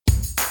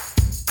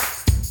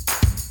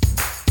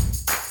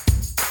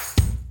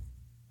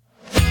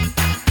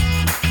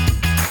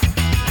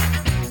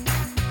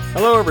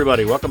Hello,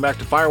 everybody. Welcome back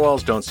to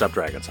Firewalls Don't Stop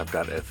Dragons. I've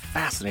got a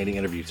fascinating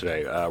interview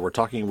today. We're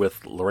talking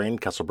with Lorraine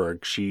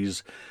Kesselberg.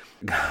 She's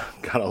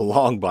got a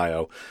long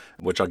bio,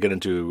 which I'll get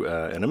into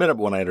in a minute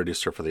when I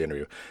introduce her for the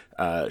interview.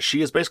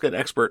 She is basically an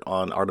expert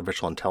on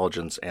artificial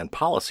intelligence and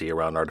policy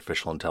around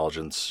artificial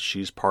intelligence.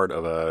 She's part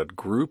of a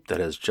group that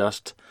has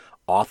just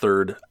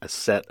authored a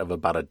set of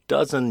about a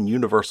dozen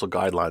universal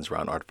guidelines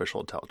around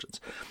artificial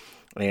intelligence.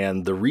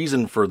 And the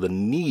reason for the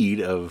need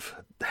of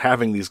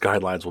having these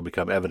guidelines will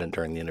become evident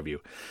during the interview.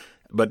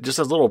 But just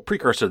as a little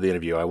precursor to the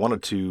interview, I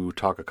wanted to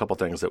talk a couple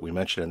things that we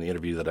mentioned in the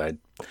interview that I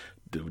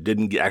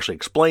didn't actually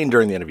explain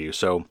during the interview.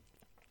 So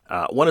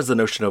one is the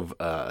notion of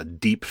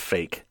deep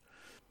fake.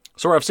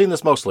 So where I've seen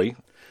this mostly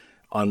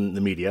on the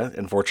media,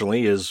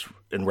 unfortunately, is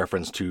in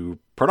reference to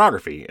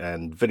pornography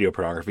and video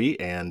pornography,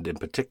 and in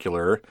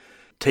particular,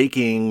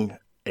 taking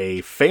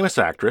a famous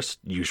actress,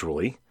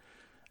 usually,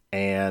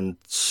 and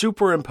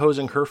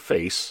superimposing her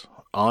face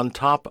on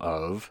top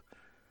of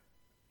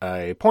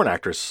a porn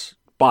actress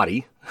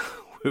body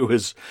who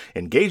is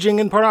engaging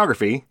in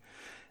pornography,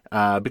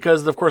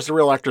 because, of course, the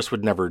real actress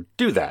would never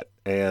do that.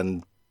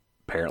 And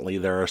apparently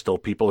there are still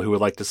people who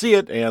would like to see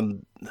it,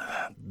 and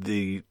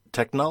the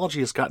technology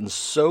has gotten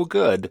so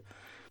good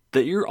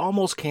that you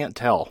almost can't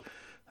tell.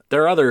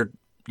 There are other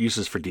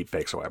uses for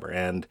deepfakes, however,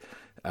 and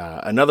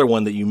another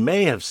one that you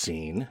may have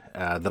seen,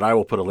 that I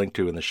will put a link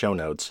to in the show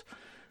notes,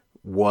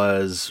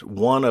 was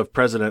one of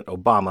President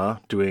Obama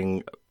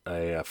doing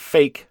a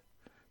fake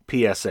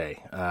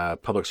PSA,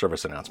 public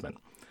service announcement.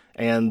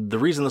 And the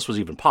reason this was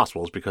even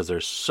possible is because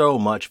there's so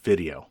much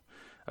video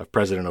of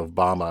President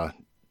Obama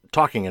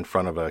talking in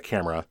front of a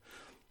camera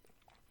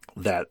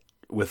that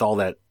with all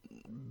that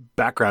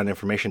background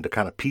information to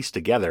kind of piece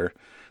together,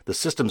 the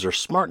systems are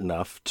smart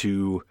enough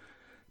to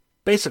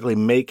basically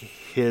make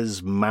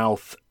his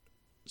mouth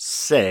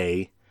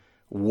say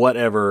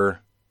whatever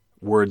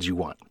words you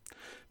want.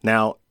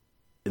 Now,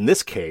 in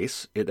this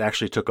case, it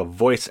actually took a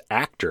voice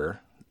actor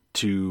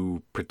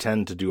to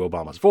pretend to do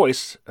Obama's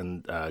voice,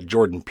 and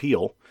Jordan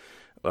Peele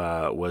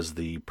was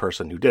the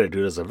person who did it,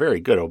 who does a very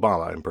good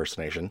Obama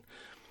impersonation,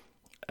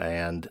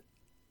 and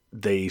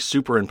they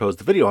superimposed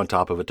the video on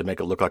top of it to make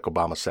it look like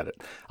Obama said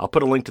it. I'll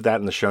put a link to that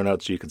in the show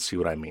notes so you can see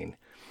what I mean.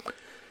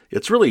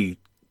 It's really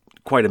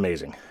quite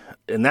amazing.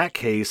 In that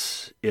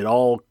case, it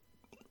all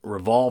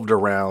revolved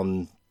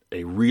around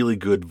a really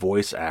good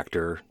voice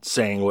actor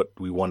saying what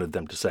we wanted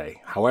them to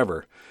say.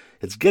 However,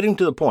 it's getting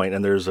to the point,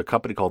 and there's a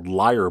company called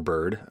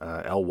Lyrebird,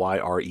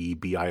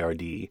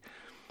 Lyrebird,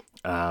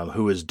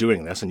 who is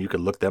doing this, and you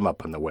can look them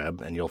up on the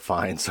web, and you'll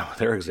find some of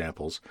their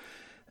examples,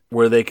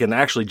 where they can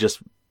actually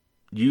just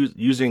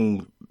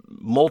using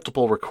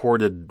multiple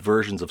recorded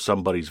versions of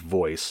somebody's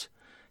voice,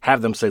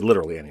 have them say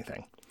literally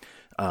anything.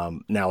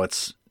 Now,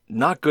 it's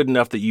not good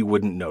enough that you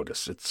wouldn't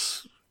notice.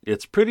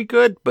 It's pretty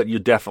good, but you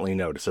definitely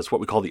notice. That's what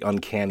we call the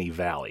uncanny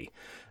valley.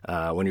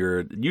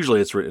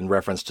 Usually it's in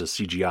reference to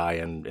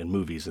CGI and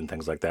movies and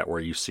things like that, where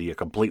you see a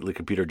completely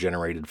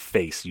computer-generated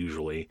face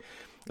usually.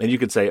 And you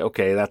could say,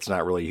 okay, that's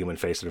not really a human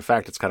face. And in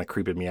fact, it's kind of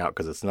creeping me out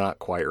because it's not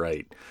quite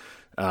right.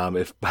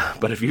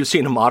 But if you've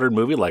seen a modern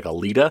movie like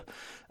Alita,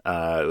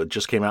 it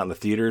just came out in the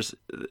theaters,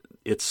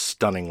 it's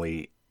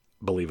stunningly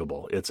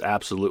believable. It's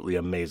absolutely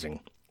amazing.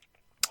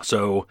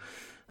 So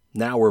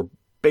now we're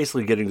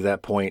basically getting to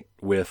that point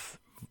with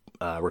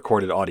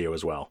recorded audio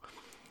as well.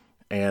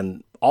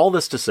 And all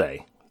this to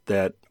say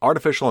that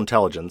artificial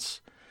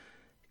intelligence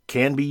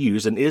can be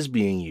used and is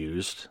being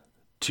used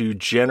to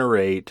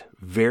generate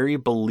very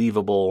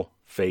believable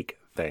fake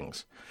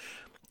things.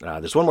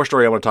 There's one more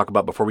story I want to talk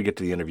about before we get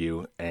to the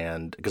interview,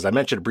 and because I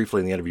mentioned it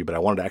briefly in the interview, but I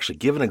wanted to actually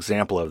give an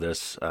example of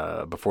this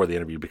before the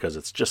interview because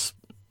it's just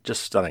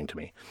stunning to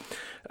me.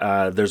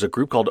 There's a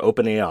group called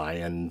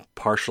OpenAI, and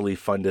partially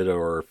funded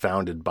or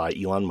founded by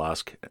Elon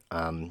Musk,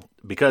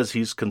 because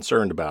he's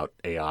concerned about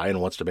AI and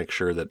wants to make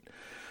sure that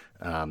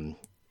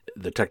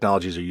the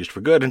technologies are used for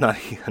good and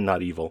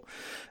not evil.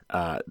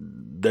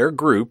 Their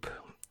group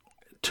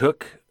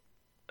took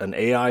an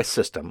AI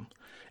system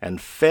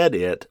and fed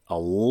it a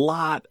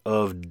lot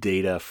of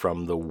data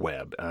from the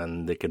web,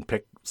 and they can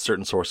pick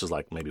certain sources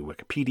like maybe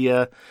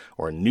Wikipedia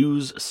or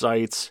news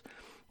sites.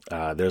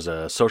 There's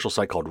a social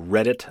site called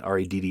Reddit,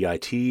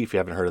 Reddit. If you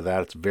haven't heard of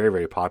that, it's very,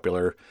 very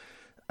popular,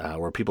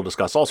 where people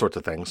discuss all sorts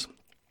of things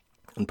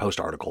and post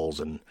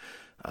articles and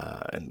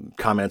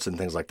comments and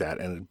things like that.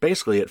 And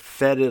basically it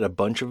fed it a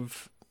bunch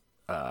of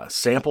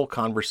sample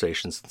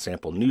conversations and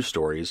sample news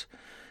stories,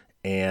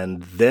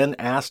 and then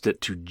asked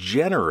it to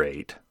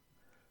generate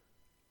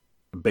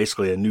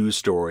basically a news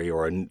story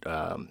or an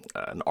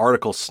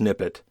article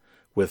snippet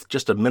with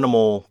just a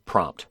minimal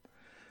prompt.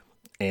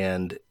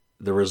 And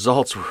the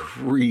results were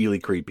really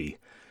creepy.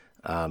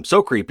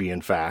 So creepy,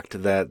 in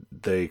fact, that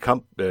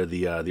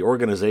the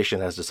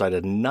organization has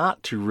decided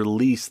not to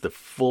release the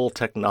full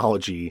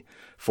technology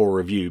for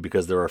review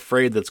because they're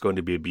afraid that's going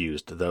to be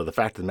abused. Though the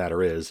fact of the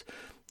matter is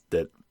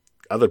that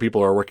other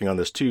people are working on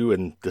this too,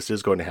 and this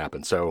is going to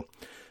happen. So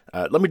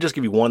Let me just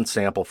give you one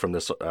sample from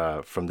this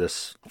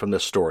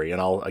story,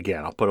 and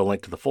I'll put a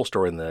link to the full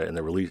story in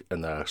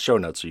the show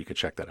notes so you can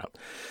check that out.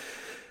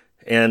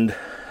 And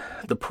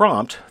the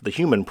prompt, the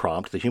human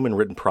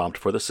written prompt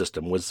for the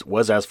system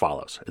was as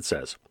follows. It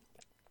says,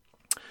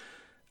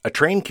 "A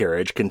train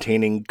carriage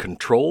containing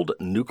controlled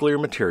nuclear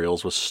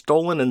materials was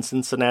stolen in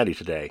Cincinnati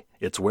today.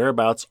 Its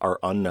whereabouts are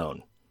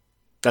unknown."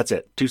 That's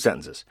it. 2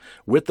 sentences.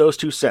 With those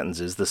 2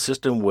 sentences, the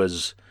system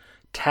was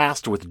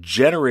tasked with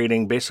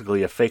generating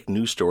basically a fake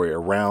news story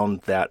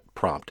around that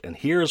prompt. And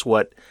here's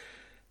what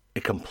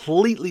a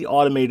completely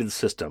automated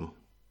system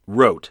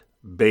wrote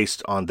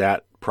based on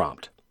that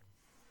prompt.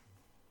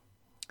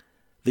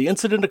 "The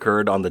incident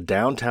occurred on the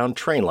downtown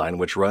train line,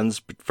 which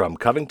runs from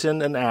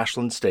Covington and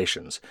Ashland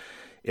stations.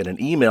 In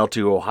an email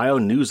to Ohio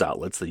news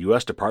outlets, the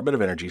U.S. Department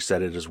of Energy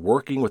said it is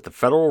working with the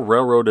Federal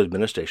Railroad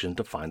Administration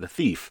to find the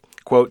thief.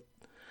 Quote,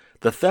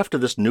 the theft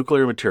of this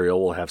nuclear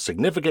material will have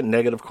significant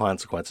negative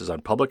consequences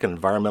on public and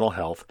environmental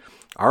health,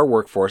 our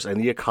workforce, and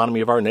the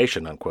economy of our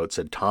nation, unquote,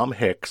 said Tom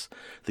Hicks,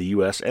 the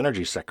U.S.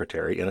 Energy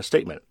Secretary, in a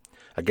statement.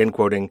 Again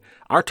quoting,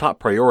 our top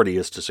priority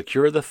is to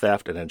secure the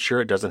theft and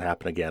ensure it doesn't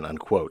happen again,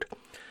 unquote.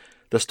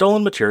 The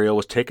stolen material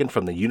was taken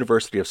from the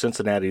University of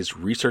Cincinnati's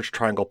Research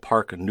Triangle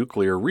Park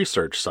nuclear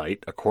research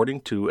site,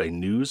 according to a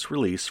news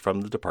release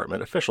from the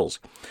department officials.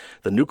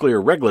 The Nuclear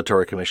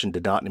Regulatory Commission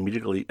did not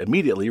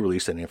immediately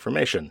release any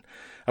information.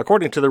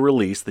 According to the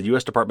release, the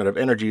U.S. Department of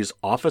Energy's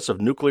Office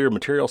of Nuclear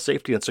Material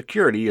Safety and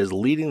Security is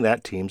leading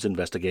that team's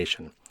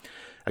investigation.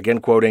 Again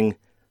quoting,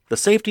 the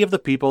safety of the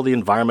people, the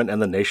environment,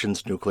 and the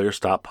nation's nuclear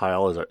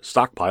stockpile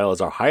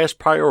is our highest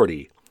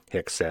priority,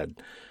 Hicks said.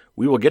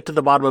 We will get to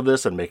the bottom of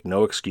this and make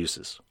no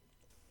excuses.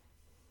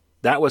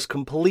 That was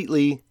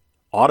completely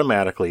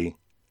automatically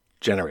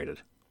generated.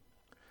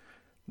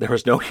 There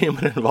was no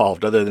human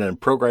involved other than in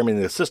programming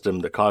the system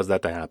that caused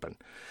that to happen.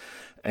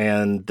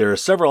 And there are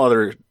several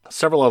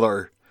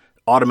other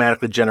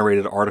automatically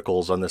generated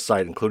articles on this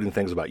site, including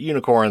things about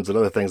unicorns and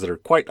other things that are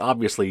quite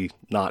obviously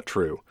not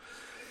true.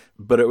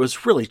 But it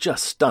was really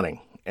just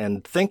stunning.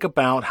 And think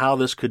about how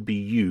this could be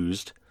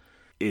used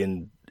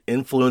in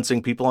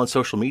influencing people on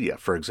social media,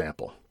 for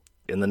example,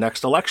 in the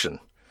next election.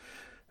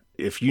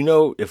 If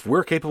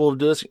we're capable of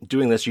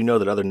doing this, you know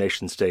that other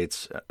nation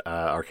states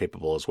are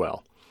capable as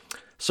well.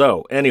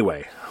 So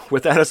anyway,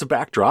 with that as a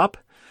backdrop,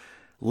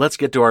 let's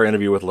get to our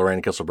interview with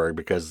Lorraine Kisselberg,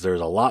 because there's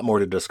a lot more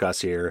to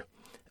discuss here,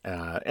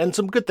 and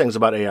some good things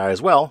about AI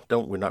as well.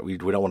 We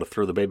don't want to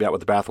throw the baby out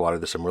with the bathwater.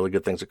 There's some really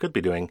good things it could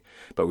be doing,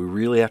 but we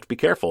really have to be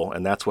careful,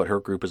 and that's what her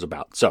group is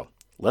about. So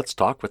let's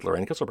talk with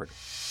Lorraine Kisselberg.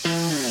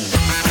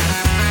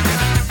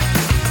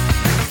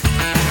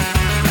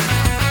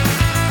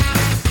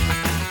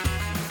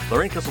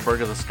 Lorraine Kisselberg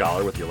is a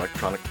scholar with the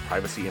Electronic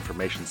Privacy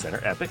Information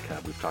Center, EPIC,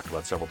 we've talked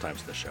about several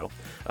times in the show,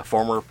 a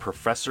former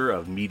professor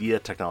of media,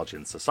 technology,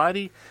 and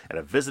society, and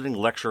a visiting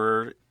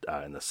lecturer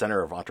in the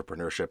Center of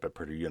Entrepreneurship at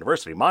Purdue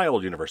University, my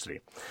old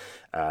university.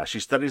 She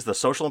studies the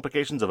social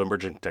implications of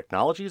emerging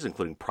technologies,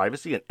 including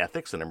privacy and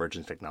ethics in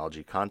emerging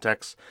technology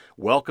contexts.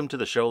 Welcome to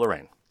the show,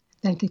 Lorraine.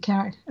 Thank you,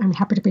 Carrie. I'm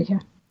happy to be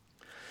here.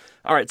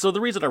 All right, so the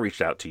reason I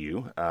reached out to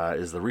you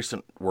is the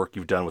recent work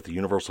you've done with the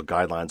Universal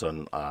Guidelines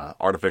on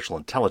Artificial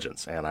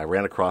Intelligence, and I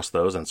ran across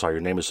those and saw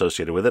your name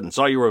associated with it, and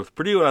saw you were with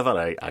Purdue, and I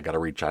thought I got to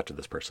reach out to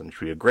this person.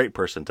 She'd be a great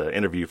person to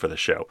interview for the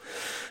show.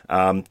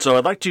 So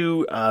I'd like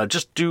to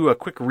just do a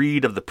quick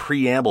read of the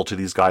preamble to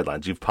these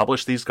guidelines. You've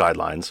published these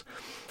guidelines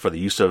for the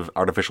use of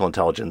artificial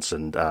intelligence,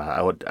 and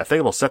I think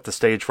it'll set the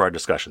stage for our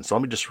discussion. So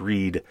let me just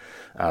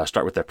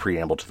start with that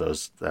preamble to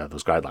those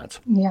guidelines.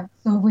 Yeah,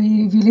 so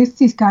we released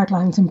these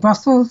guidelines in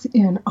Brussels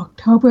in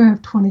October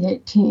of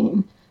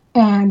 2018,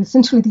 and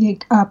essentially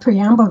the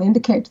preamble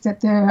indicates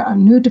that there are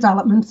new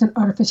developments in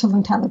artificial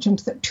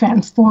intelligence that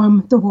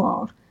transform the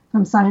world,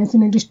 from science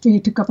and industry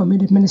to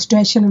government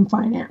administration and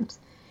finance.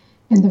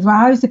 And the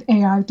rise of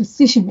AI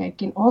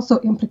decision-making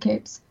also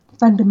implicates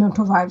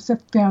fundamental rights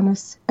of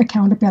fairness,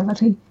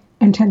 accountability,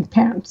 and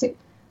transparency.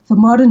 So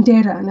modern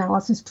data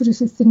analysis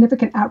produces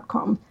significant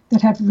outcomes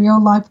that have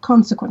real-life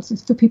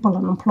consequences for people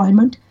in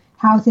employment,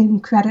 housing,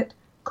 credit,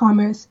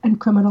 commerce, and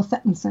criminal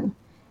sentencing.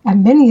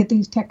 And many of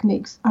these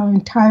techniques are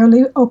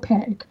entirely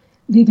opaque,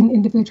 leaving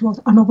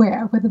individuals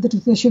unaware whether the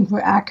decisions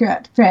were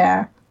accurate,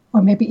 fair,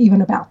 or maybe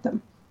even about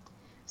them.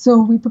 So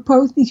we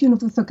propose these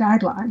universal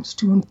guidelines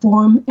to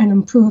inform and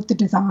improve the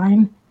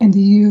design and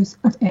the use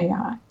of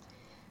AI.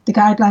 The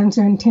guidelines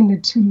are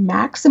intended to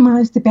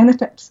maximize the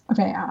benefits of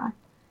AI,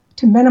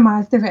 to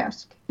minimize the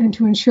risk, and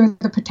to ensure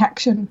the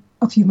protection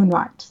of human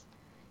rights.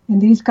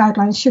 And these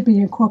guidelines should be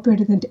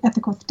incorporated into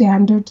ethical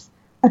standards,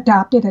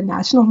 adopted in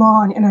national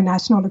law and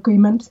international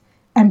agreements,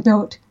 and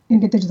built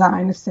into the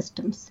design of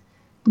systems.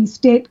 We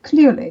state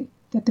clearly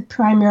that the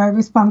primary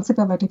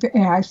responsibility for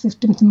AI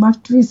systems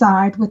must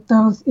reside with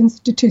those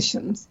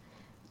institutions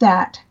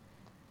that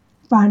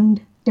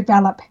fund,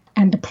 develop,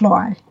 and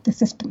deploy the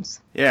systems.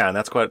 Yeah, and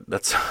that's quite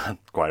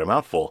a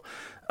mouthful.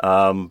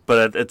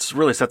 But it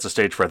really sets the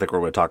stage for, I think, what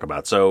we're going to talk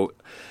about. So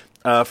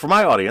For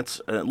my audience,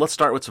 let's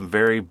start with some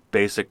very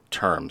basic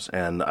terms.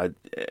 And I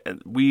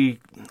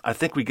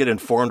think we get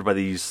informed by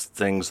these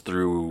things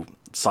through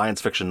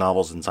science fiction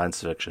novels and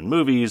science fiction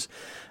movies.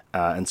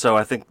 And so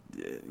I think,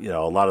 a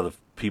lot of the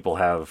people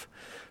have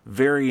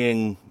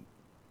varying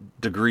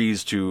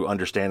degrees to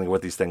understanding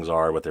what these things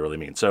are, what they really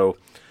mean. So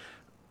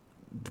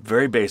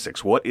very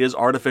basics. What is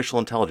artificial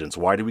intelligence?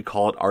 Why do we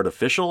call it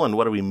artificial? And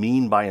what do we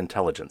mean by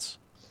intelligence?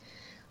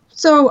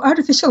 So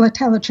artificial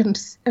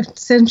intelligence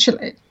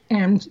essentially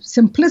and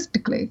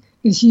simplistically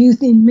is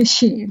using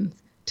machines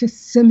to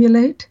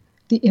simulate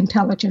the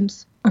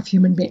intelligence of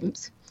human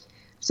beings.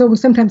 So we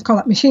sometimes call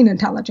it machine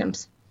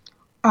intelligence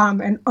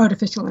and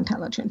artificial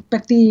intelligence.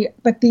 But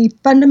the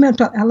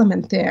fundamental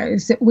element there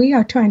is that we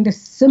are trying to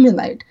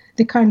simulate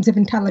the kinds of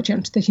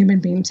intelligence that human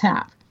beings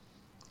have.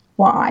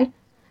 Why?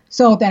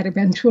 So that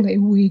eventually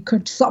we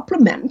could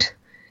supplement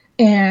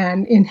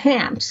and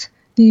enhance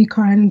the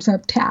kinds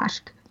of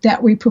tasks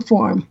that we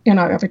perform in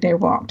our everyday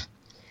world.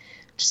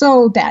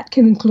 So that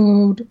can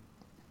include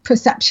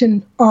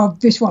perception of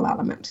visual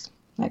elements,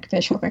 like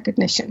facial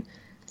recognition,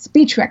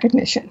 speech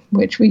recognition,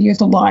 which we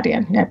use a lot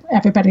in.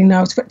 Everybody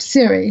knows what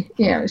Siri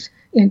is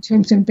in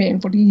terms of being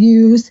able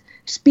to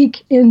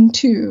speak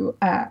into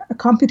a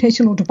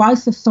computational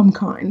device of some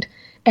kind,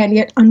 and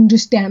it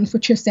understands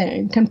what you're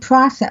saying, can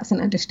process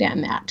and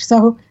understand that.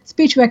 So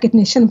speech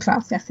recognition and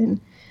processing,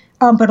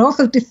 but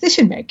also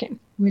decision making,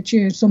 which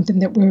is something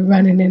that we're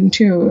running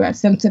into a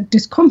sense of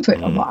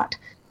discomfort a lot.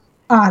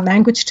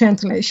 Language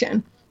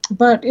translation,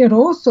 but it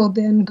also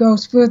then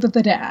goes further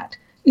than that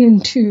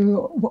into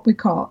what we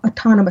call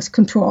autonomous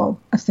control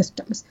of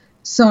systems.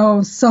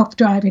 So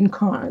self-driving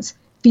cars,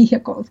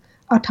 vehicles,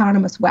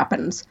 autonomous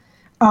weapons,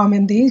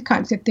 and these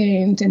kinds of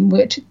things in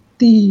which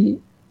the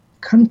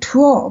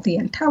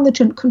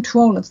intelligent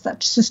control of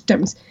such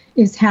systems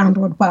is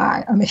handled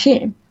by a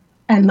machine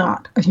and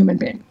not a human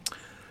being.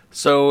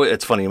 So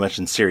it's funny you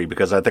mentioned Siri,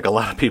 because I think a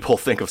lot of people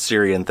think of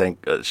Siri and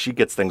think she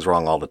gets things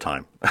wrong all the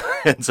time.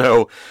 And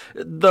so,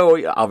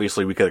 though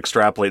obviously we could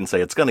extrapolate and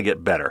say it's going to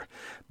get better,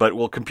 but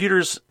will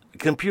computers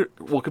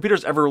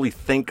ever really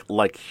think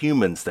like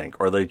humans think,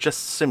 or are they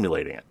just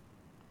simulating it?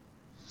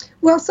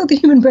 Well, so the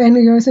human brain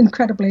is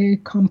incredibly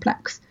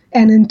complex,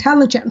 and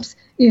intelligence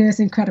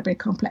is incredibly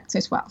complex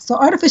as well. So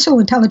artificial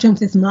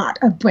intelligence is not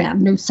a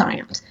brand new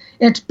science.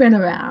 It's been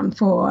around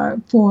for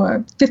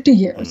 50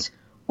 years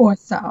or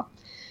so.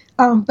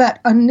 But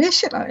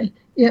initially,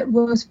 it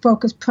was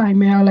focused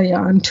primarily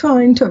on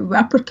trying to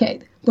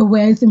replicate the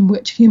ways in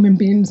which human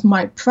beings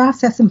might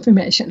process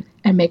information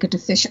and make a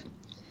decision.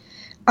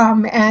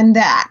 And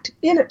that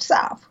in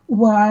itself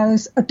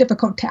was a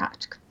difficult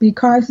task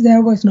because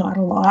there was not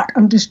a lot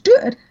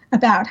understood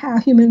about how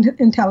human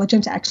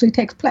intelligence actually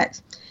takes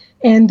place.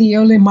 And the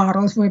early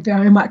models were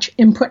very much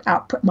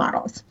input-output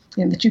models,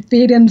 in that you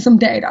feed in some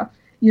data,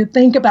 you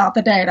think about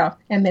the data,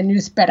 and then you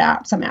spit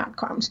out some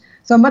outcomes.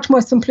 So much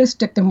more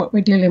simplistic than what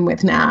we're dealing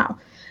with now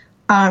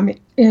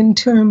in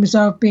terms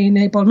of being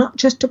able not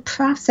just to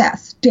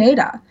process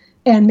data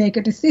and make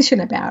a decision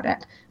about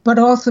it, but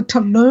also to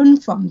learn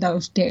from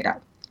those data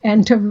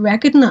and to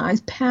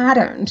recognize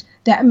patterns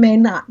that may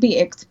not be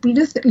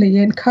explicitly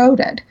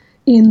encoded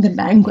in the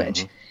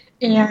language,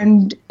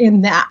 and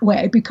in that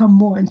way become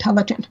more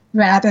intelligent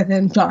rather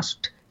than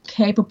just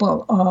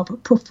capable of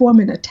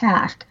performing a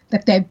task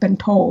that they've been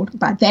told,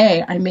 by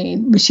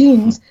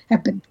machines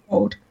have been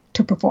told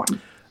to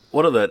perform.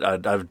 One of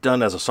the I've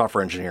done as a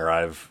software engineer,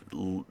 I've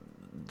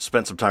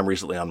spent some time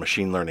recently on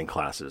machine learning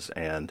classes,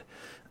 and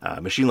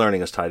machine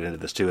learning is tied into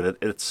this too.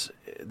 And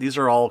these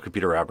are all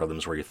computer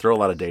algorithms where you throw a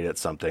lot of data at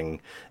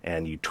something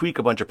and you tweak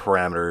a bunch of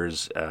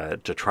parameters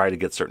to try to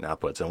get certain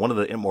outputs. And one of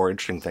the more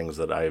interesting things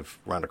that I've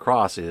run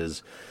across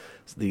is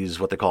these,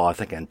 what they call, I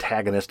think,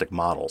 antagonistic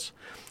models,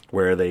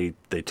 where they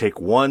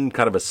take one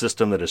kind of a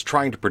system that is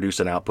trying to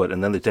produce an output,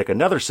 and then they take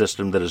another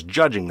system that is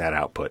judging that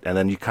output. And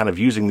then you kind of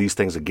using these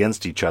things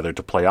against each other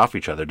to play off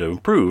each other to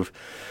improve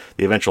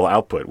the eventual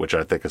output, which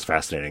I think is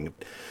fascinating.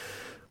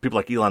 People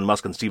like Elon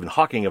Musk and Stephen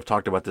Hawking have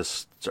talked about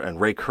this,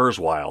 and Ray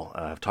Kurzweil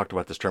have talked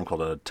about this term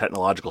called a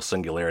technological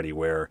singularity,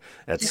 where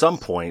at some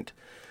point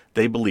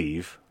they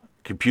believe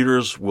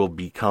computers will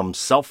become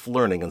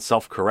self-learning and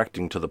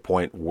self-correcting to the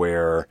point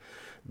where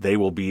they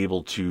will be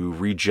able to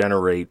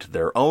regenerate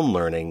their own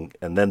learning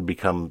and then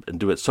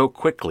do it so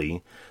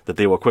quickly that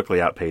they will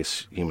quickly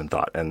outpace human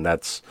thought. And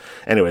that's,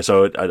 anyway,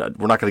 so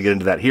we're not going to get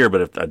into that here,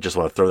 but I just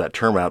want to throw that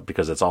term out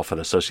because it's often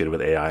associated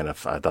with AI, and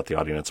if I thought the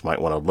audience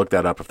might want to look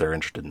that up if they're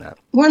interested in that.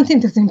 One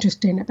thing that's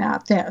interesting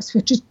about this,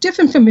 which is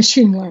different from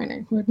machine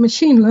learning, where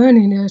machine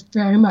learning is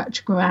very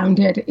much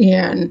grounded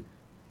in,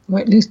 or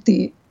at least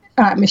the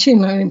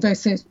machine learning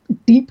versus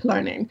deep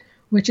learning,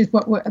 which is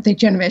the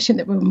generation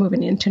that we're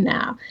moving into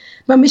now.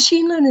 But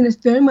machine learning is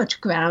very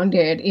much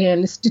grounded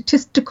in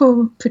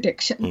statistical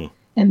prediction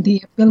and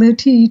the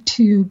ability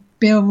to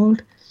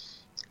build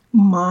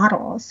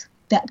models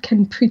that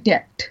can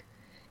predict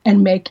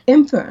and make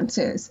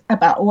inferences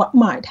about what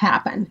might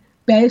happen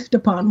based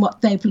upon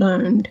what they've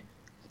learned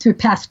through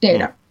past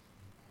data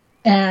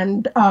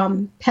and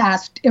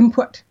past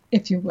input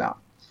if you will.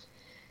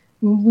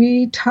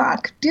 We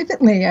talk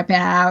differently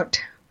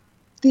about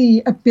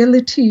the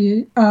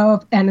ability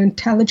of an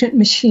intelligent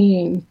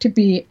machine to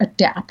be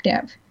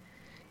adaptive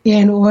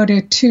in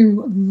order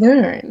to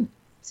learn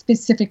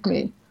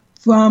specifically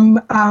from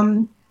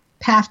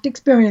past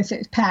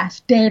experiences,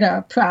 past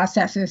data,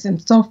 processes,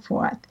 and so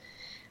forth.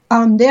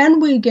 Then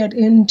we get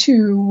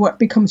into what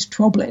becomes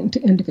troubling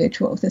to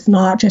individuals. It's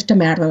not just a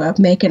matter of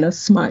making a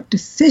smart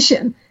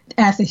decision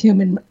as a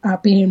human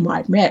being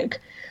might make,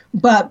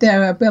 but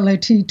their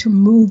ability to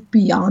move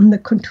beyond the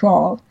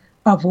control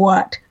of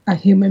what a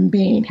human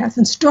being has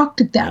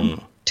instructed them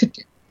to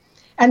do.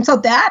 And so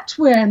that's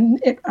when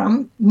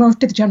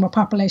most of the general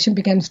population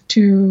begins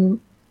to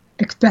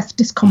express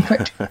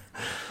discomfort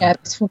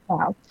as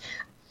well.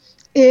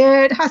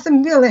 It has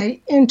some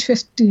really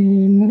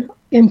interesting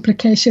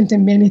implications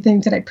in many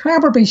things that I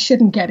probably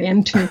shouldn't get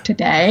into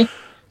today.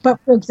 But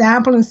for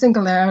example, in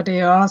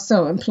singularity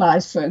also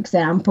implies, for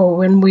example,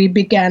 when we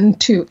begin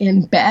to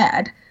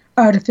embed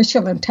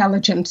artificial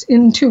intelligence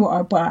into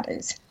our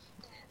bodies.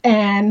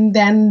 And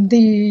then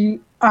the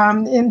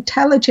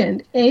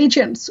intelligent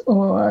agents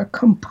or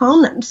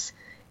components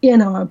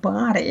in our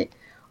body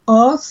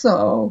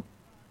also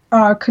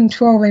are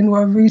controlling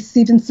or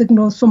receiving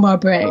signals from our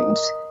brains,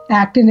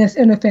 acting as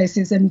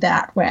interfaces in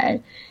that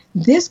way.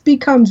 This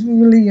becomes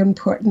really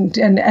important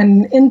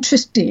and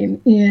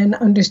interesting in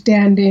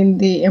understanding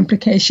the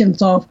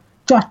implications of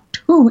just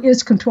who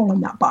is controlling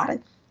that body.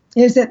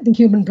 Is it the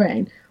human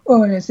brain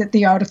or is it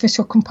the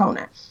artificial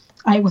component?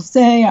 I will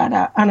say on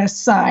a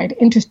side,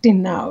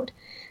 interesting note,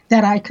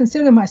 that I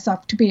consider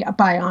myself to be a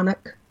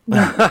bionic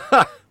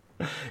woman.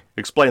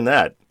 Explain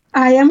that.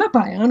 I am a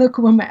bionic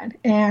woman,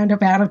 and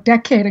about a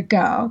decade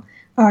ago,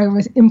 I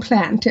was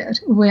implanted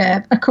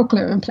with a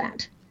cochlear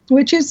implant,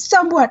 which is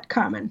somewhat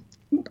common.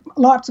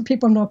 Lots of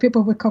people know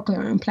people with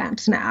cochlear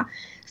implants now.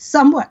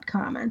 Somewhat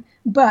common,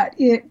 but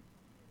it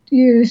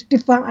is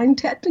defined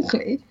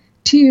technically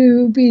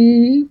to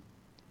be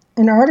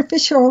an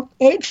artificial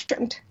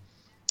agent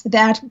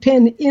that's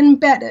been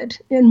embedded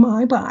in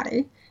my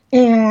body,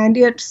 and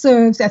it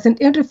serves as an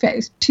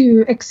interface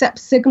to accept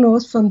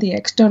signals from the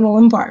external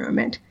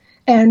environment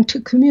and to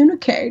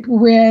communicate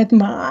with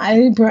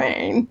my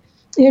brain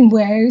in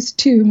ways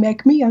to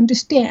make me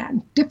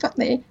understand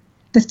differently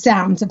the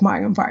sounds of my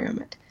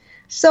environment.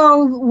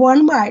 So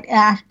one might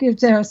ask, is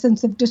there a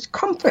sense of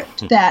discomfort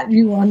that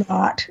you are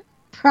not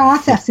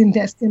processing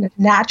this in a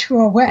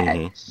natural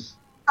way?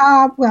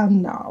 Well,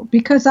 no,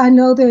 because I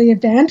know the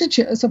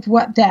advantages of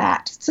what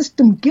that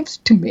system gives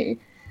to me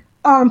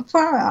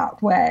far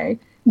outweigh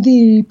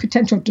the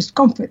potential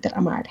discomfort that I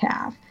might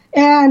have.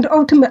 And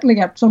ultimately,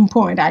 at some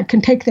point, I can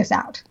take this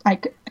out. I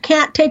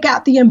can't take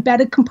out the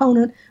embedded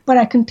component, but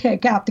I can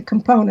take out the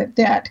component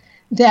that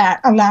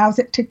allows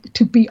it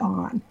to be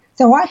on.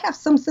 So I have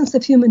some sense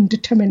of human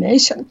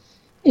determination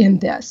in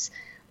this,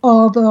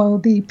 although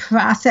the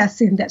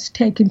processing that's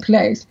taking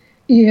place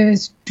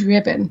is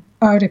driven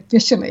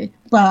artificially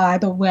by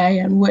the way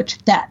in which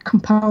that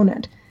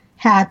component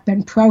had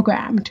been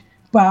programmed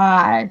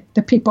by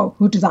the people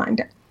who designed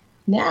it.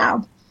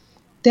 Now,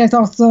 there's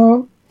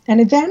also an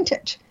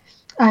advantage.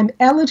 I'm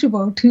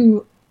eligible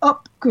to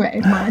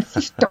upgrade my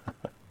system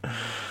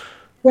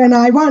when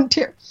I want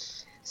to.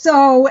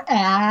 So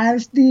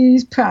as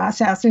these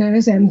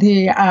processors and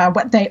the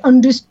what they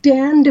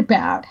understand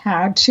about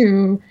how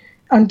to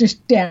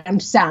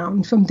understand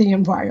sound from the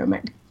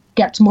environment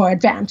gets more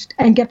advanced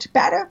and gets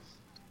better,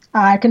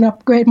 I can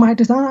upgrade my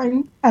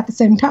design at the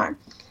same time.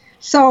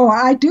 So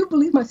I do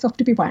believe myself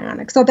to be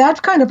bionic. So that's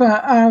kind of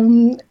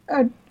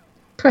a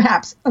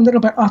perhaps a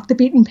little bit off the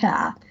beaten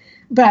path,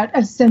 but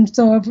a sense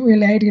of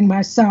relating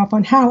myself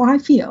on how I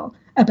feel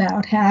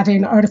about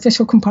having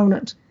artificial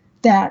components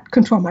that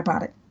control my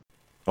body.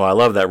 Well, I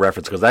love that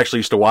reference because I actually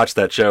used to watch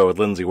that show with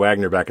Lindsay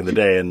Wagner back in the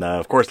day. And,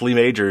 of course, Lee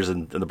Majors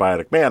and The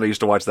Bionic Man, I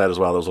used to watch that as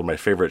well. That was one of my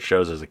favorite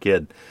shows as a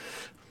kid.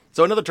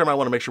 So another term I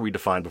want to make sure we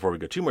define before we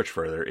go too much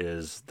further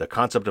is the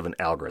concept of an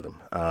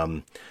algorithm.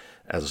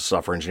 As a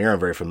software engineer, I'm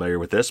very familiar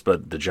with this,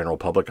 but the general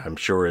public, I'm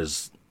sure,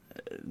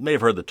 may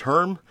have heard the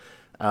term.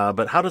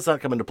 But how does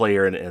that come into play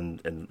here?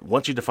 And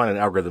once you define an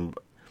algorithm,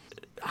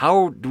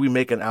 how do we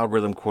make an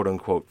algorithm, quote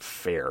unquote,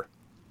 fair?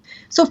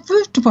 So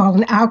first of all,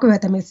 an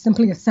algorithm is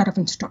simply a set of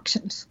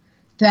instructions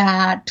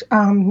that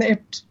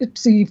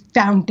it's the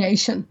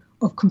foundation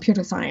of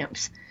computer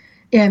science,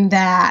 in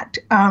that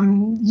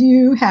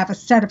you have a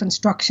set of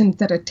instructions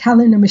that are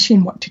telling a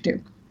machine what to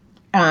do.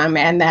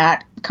 And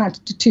that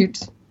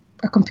constitutes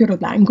a computer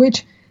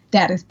language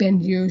that has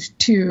been used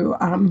to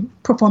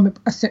perform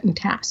a certain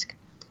task.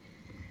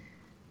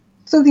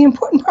 So the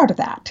important part of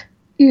that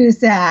is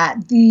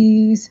that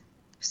these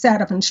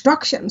set of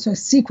instructions or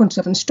sequence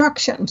of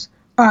instructions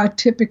are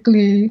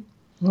typically,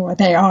 or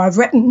they are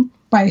written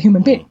by a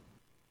human being.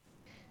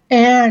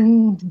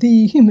 And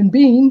the human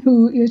being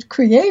who is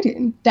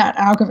creating that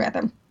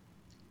algorithm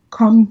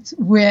comes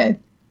with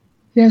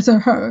his or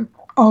her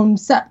own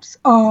sets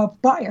of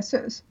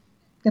biases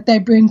that they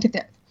bring to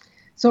this.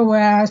 So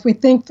whereas we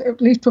think,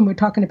 at least when we're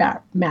talking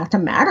about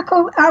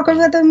mathematical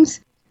algorithms,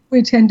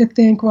 we tend to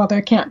think, well,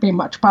 there can't be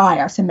much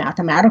bias in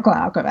mathematical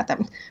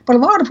algorithms. But a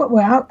lot of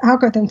what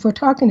algorithms we're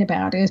talking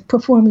about is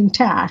performing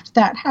tasks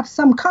that have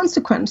some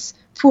consequence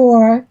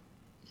for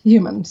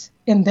humans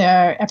in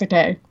their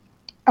everyday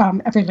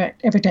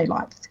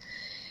lives.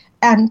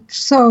 And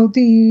so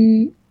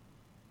the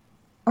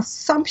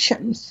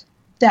assumptions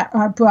that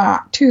are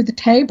brought to the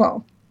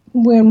table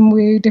when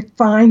we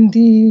define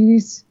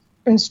these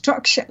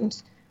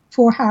instructions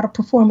for how to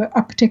perform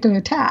a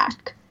particular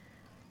task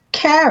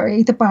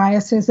carry the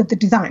biases of the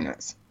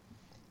designers.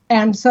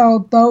 And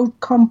so those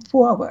come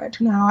forward.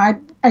 Now,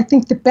 I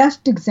think the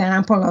best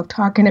example of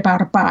talking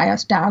about a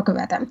biased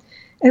algorithm,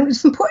 and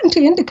it's important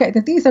to indicate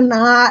that these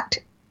are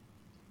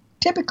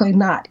typically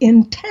not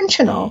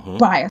intentional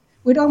bias.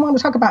 We don't want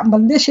to talk about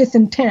malicious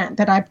intent,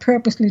 that I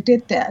purposely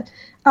did that,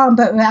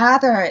 but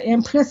rather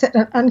implicit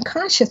and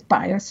unconscious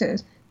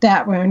biases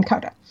that were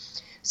encoded.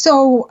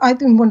 So I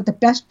think one of the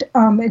best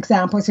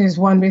examples is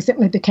one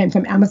recently that came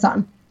from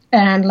Amazon.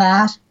 And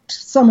last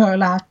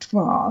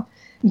fall,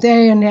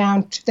 they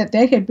announced that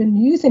they had been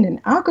using an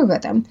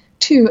algorithm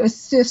to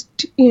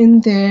assist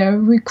in their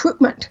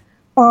recruitment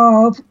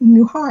of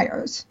new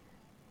hires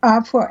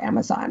for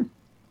Amazon.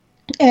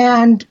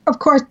 And of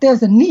course,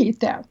 there's a need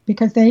there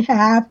because they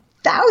have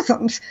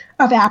thousands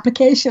of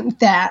applications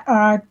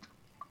that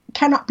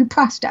cannot be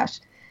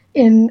processed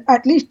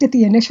at least at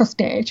the initial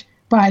stage,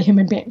 by a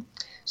human being.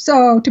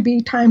 So to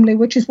be timely,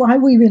 which is why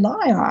we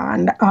rely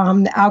on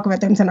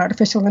algorithms and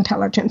artificial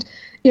intelligence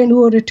in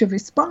order to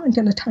respond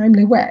in a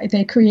timely way.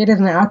 They created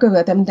an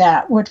algorithm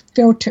that would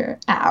filter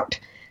out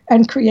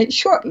and create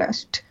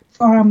shortlists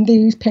from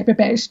these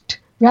paper-based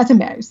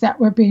resumes that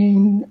were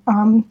being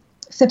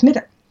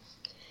submitted.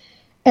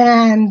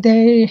 And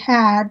they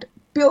had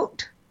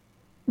built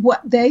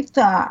what they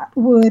thought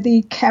were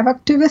the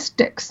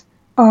characteristics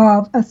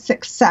of a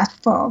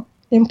successful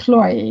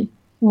employee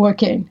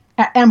working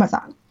at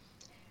Amazon.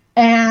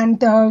 And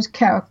those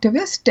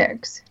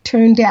characteristics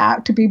turned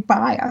out to be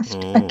biased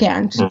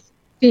against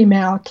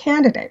female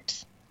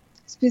candidates,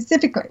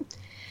 specifically.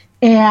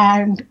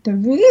 And the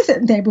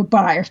reason they were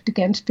biased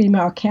against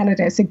female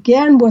candidates,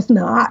 again, was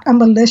not a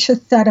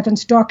malicious set of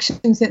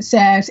instructions that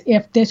says,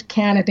 if this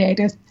candidate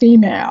is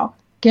female,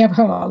 give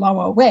her a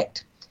lower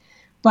weight.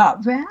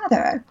 But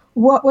rather,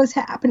 what was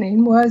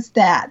happening was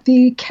that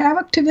the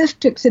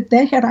characteristics that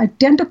they had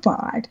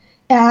identified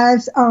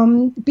as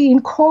being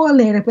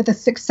correlated with a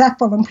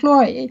successful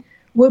employee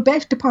were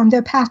based upon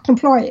their past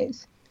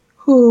employees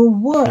who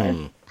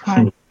were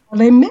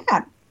primarily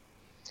men.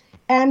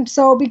 And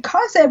so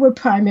because they were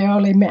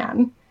primarily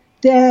men,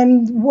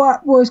 then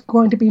what was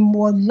going to be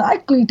more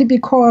likely to be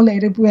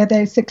correlated with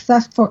a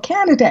successful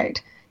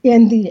candidate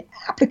in the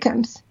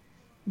applicants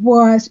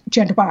was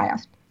gender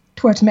bias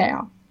towards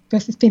male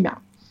versus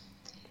female.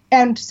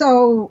 And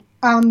so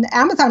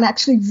Amazon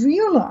actually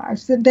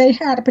realized that they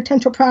had a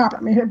potential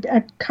problem. It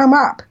had come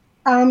up,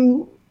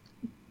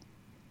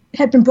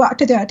 had been brought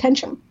to their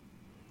attention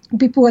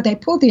before they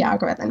pulled the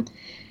algorithm.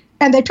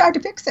 And they tried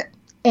to fix it.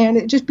 And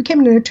it just became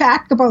an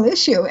intractable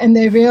issue. And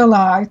they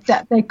realized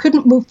that they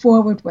couldn't move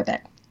forward with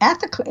it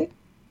ethically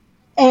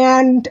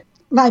and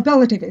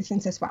liability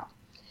reasons as well.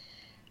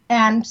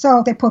 And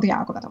so they pulled the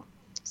algorithm.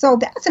 So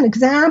that's an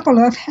example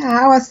of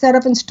how a set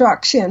of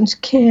instructions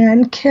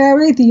can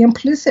carry the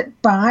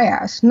implicit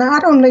bias,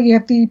 not only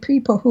of the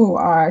people who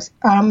are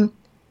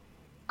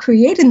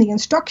creating the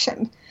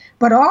instruction,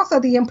 but also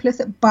the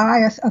implicit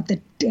bias of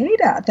the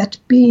data that's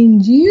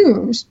being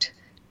used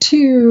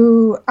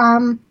to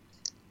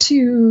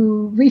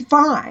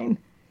refine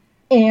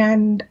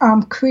and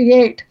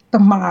create the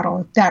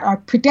model that are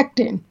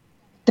predicting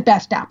the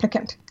best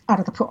applicant out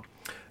of the pool.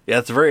 Yeah,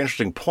 it's a very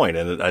interesting point.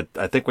 And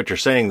I think what you're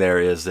saying there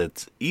is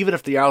that even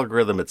if the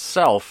algorithm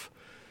itself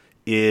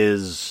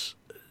is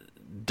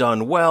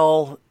done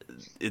well,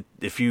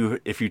 if you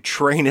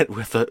train it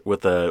with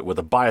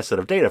a biased set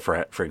of data,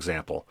 for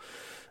example,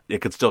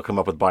 it could still come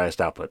up with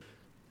biased output.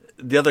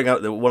 The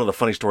other one of the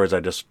funny stories I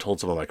just told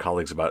some of my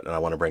colleagues about, and I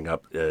want to bring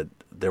up,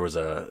 there was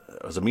a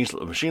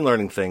machine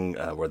learning thing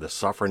where the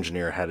software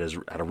engineer had a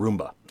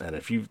Roomba, and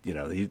if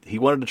he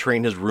wanted to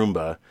train his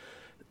Roomba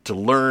to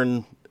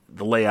learn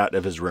the layout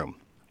of his room.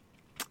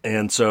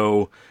 And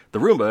so the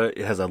Roomba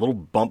has a little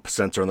bump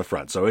sensor on the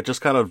front. So it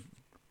just kind of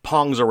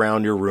pongs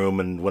around your room,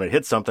 and when it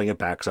hits something, it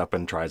backs up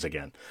and tries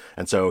again.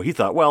 And so he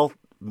thought, well,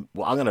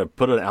 I'm going to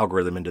put an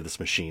algorithm into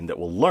this machine that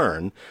will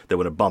learn that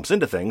when it bumps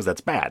into things,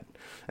 that's bad.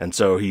 And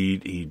so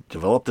he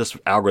developed this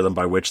algorithm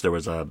by which there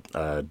was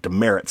a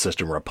demerit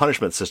system or a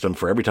punishment system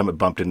for every time it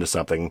bumped into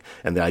something.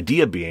 And the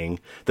idea being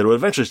that it would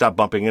eventually stop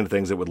bumping into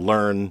things, that would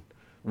learn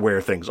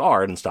where things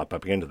are and stop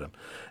bumping into them.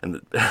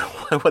 And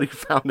what he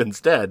found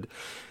instead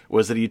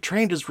was that he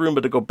trained his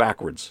Roomba to go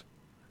backwards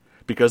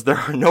because there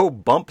are no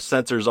bump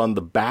sensors on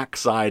the back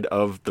side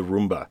of the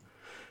Roomba.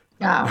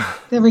 Yeah,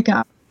 there we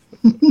go.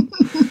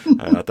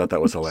 I thought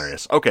that was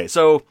hilarious. Okay,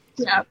 so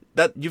yeah,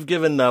 that you've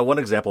given one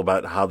example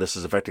about how this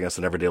is affecting us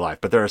in everyday life,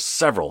 but there are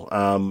several.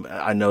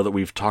 I know that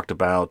we've talked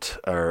about,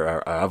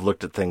 or I've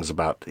looked at things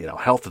about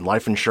health and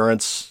life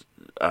insurance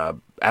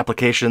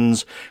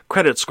applications,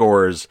 credit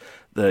scores,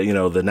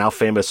 the now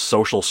famous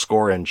social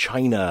score in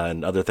China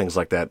and other things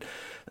like that.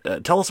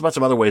 Tell us about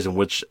some other ways in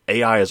which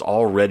AI is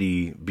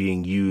already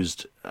being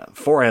used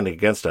for and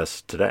against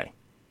us today.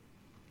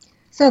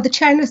 So the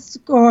China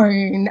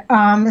scoring,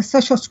 the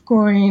social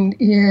scoring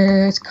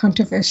is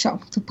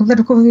controversial for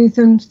political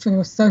reasons,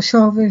 for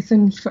social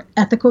reasons, for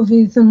ethical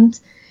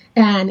reasons.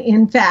 And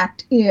in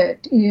fact,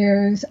 it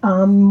is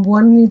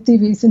one of the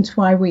reasons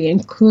why we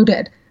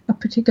included a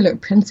particular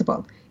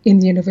principle in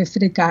the universal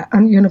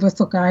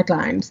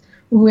guidelines,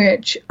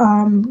 which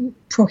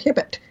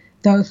prohibit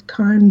those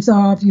kinds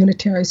of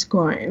unitary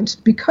scorings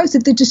because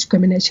of the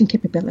discrimination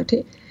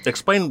capability.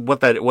 Explain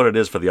what it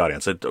is for the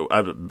audience. A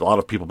lot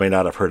of people may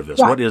not have heard of this.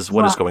 Right,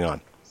 What is going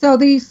on? So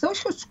the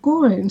social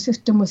scoring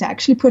system was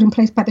actually put in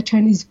place by the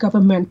Chinese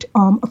government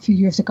a few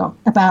years ago,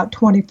 about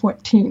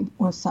 2014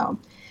 or so.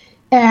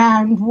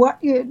 And what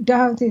it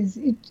does is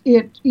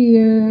it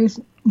is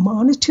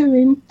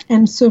monitoring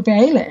and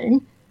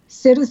surveilling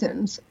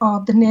citizens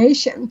of the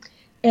nation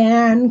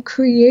and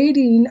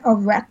creating a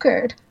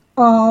record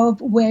of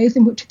ways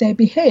in which they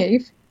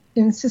behave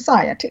in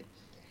society.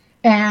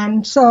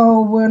 And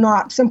so we're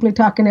not simply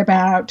talking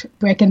about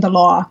breaking the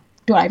law,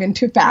 driving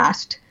too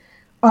fast,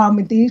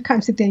 these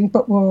kinds of things,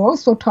 but we're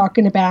also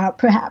talking about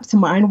perhaps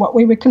what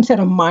we would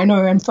consider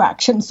minor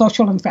infractions,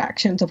 social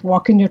infractions of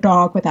walking your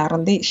dog without a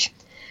leash,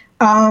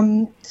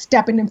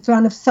 stepping in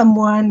front of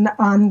someone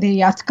on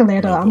the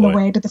escalator on the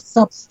way to the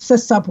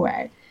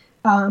subway,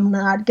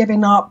 not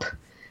giving up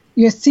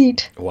your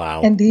seat,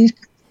 and these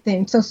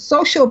things. So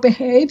social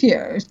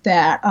behaviors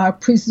that are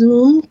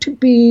presumed to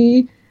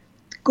be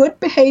good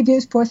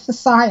behaviors for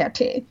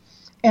society,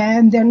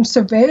 and then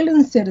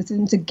surveilling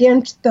citizens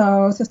against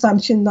those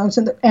assumptions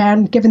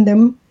and giving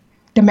them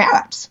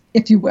demerits,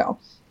 if you will.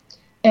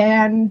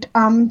 And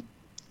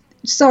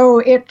so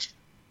it's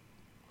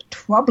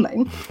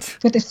troubling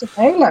for the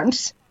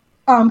surveillance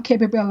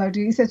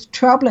capabilities. It's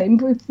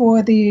troubling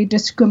for the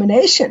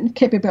discrimination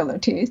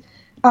capabilities.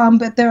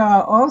 But there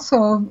are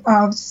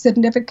also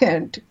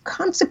significant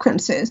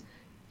consequences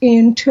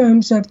in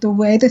terms of the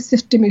way the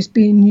system is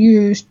being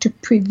used to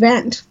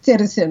prevent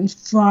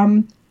citizens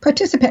from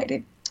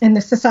participating in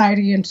the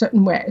society in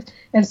certain ways.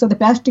 And so the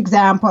best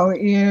example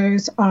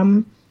is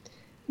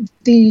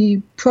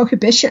the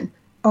prohibition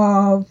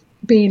of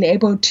being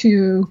able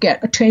to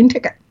get a train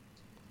ticket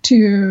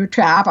to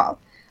travel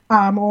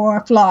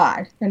or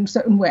fly in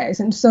certain ways.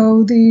 And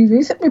so the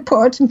recent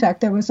reports, in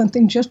fact, there was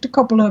something just a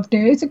couple of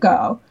days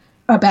ago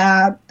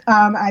about,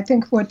 I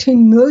think,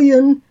 14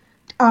 million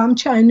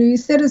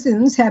Chinese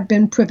citizens have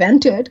been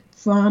prevented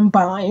from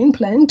buying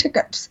plane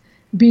tickets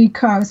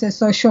because the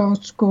social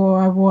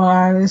score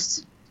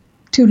was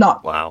too low.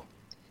 Wow.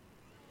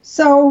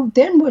 So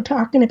then we're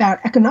talking about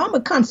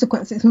economic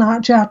consequences,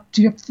 not just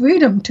your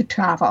freedom to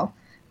travel,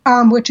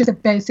 which is a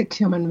basic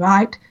human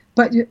right,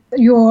 but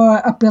your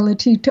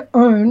ability to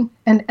earn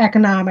an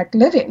economic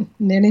living.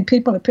 Many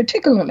people,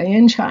 particularly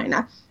in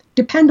China,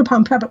 depend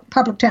upon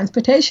public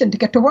transportation to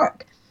get to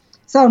work.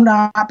 So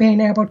not being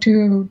able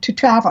to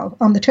travel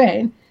on the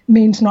train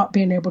means not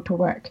being able to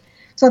work.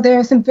 So there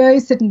are some very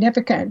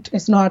significant,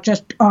 it's not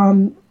just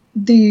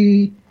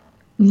the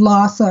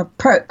loss of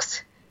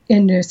perks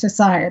in your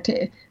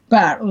society,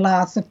 but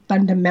loss of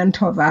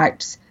fundamental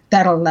rights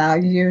that allow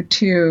you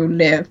to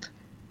live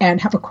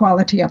and have a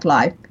quality of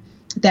life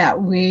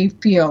that we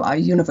feel are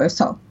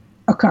universal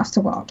across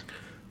the world.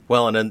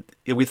 Well, and then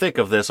we think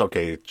of this,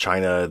 okay,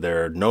 China,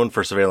 they're known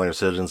for surveilling their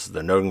citizens,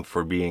 they're known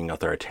for being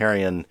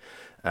authoritarian.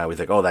 We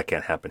think, oh, that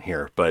can't happen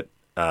here. But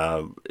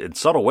in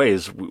subtle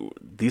ways,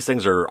 these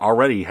things are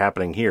already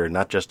happening here,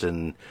 not just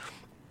in,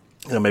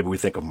 maybe we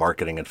think of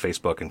marketing and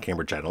Facebook and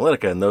Cambridge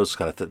Analytica and those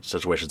kind of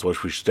situations,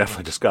 which we should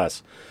definitely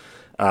discuss.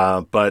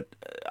 But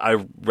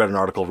I read an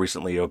article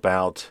recently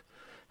about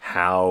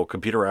how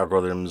computer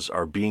algorithms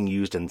are being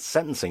used in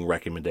sentencing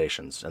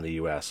recommendations in the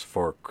U.S.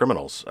 for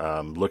criminals,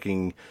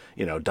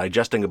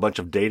 digesting a bunch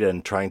of data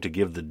and trying to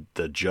give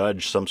the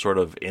judge some sort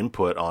of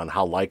input on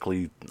how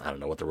likely, I don't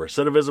know what the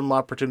recidivism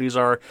opportunities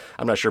are.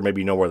 I'm not sure,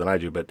 maybe you know more than I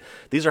do, but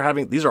these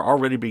are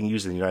already being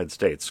used in the United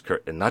States,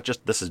 and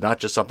this is not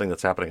just something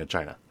that's happening in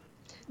China.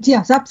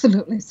 Yes,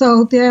 absolutely.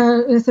 So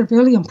there is a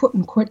really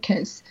important court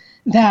case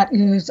that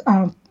is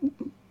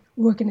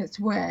working its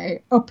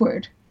way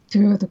upward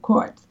through the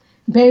courts,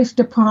 based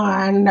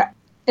upon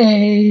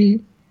a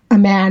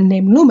man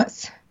named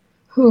Loomis,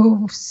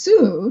 who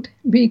sued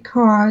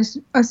because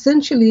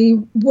essentially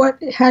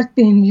what has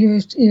been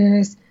used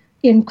is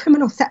in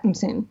criminal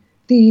sentencing,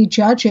 the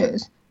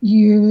judges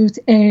use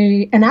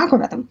an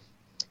algorithm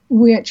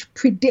which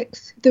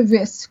predicts the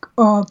risk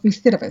of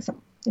recidivism.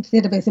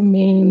 Recidivism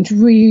means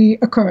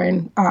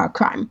reoccurring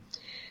crime.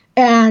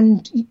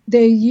 And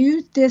they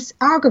use this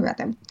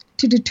algorithm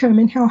to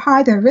determine how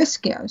high their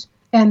risk is.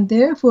 And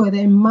therefore,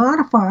 they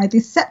modify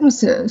the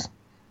sentences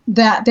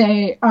that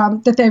they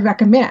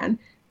recommend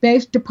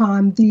based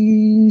upon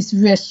these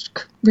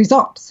risk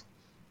results.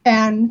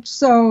 And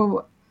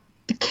so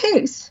the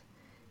case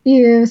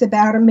is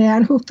about a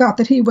man who felt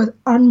that he was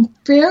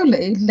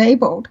unfairly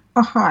labeled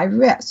a high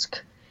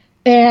risk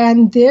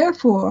and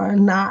therefore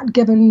not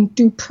given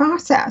due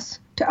process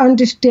to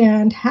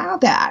understand how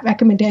that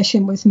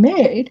recommendation was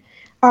made,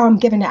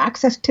 given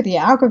access to the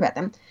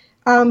algorithm,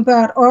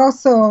 but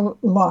also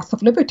loss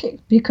of liberty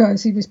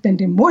because he was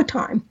spending more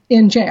time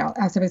in jail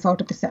as a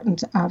result of the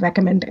sentence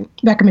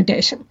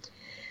recommendation.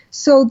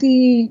 So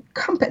the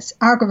COMPAS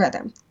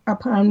algorithm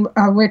upon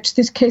which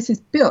this case is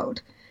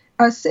built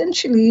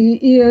essentially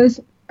is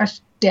a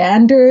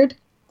standard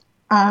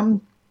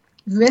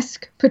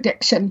risk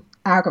prediction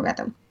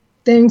algorithm.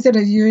 Things that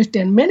are used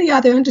in many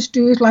other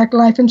industries like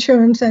life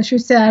insurance, as you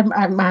said.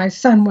 My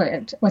son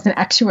was an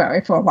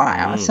actuary for a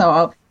while,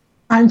 so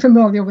I'm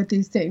familiar with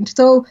these things.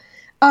 So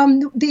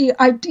the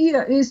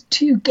idea is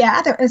to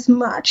gather as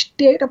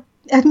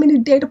many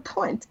data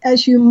points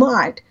as you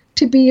might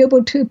to be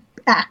able to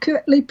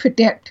accurately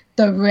predict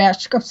the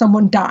risk of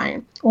someone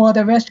dying or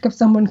the risk of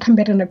someone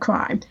committing a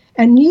crime,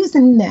 and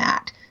using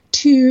that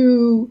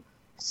to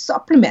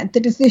supplement the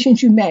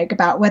decisions you make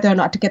about whether or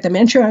not to give them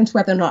insurance,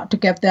 whether or not to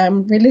give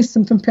them, release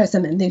them from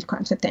prison, and these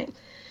kinds of things.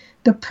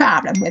 The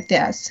problem with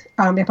this,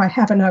 if I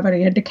haven't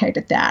already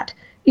indicated that,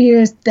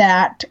 is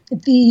that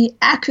the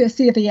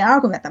accuracy of the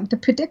algorithm, the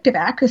predictive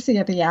accuracy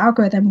of the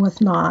algorithm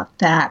was not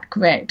that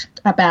great,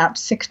 about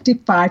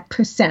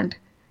 65%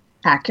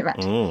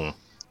 accurate.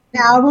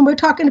 Now, when we're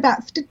talking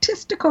about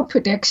statistical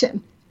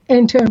prediction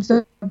in terms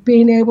of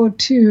being able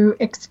to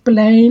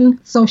explain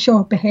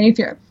social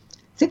behavior,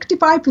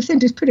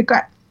 65% is pretty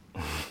good.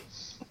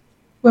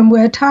 When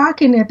we're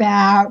talking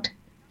about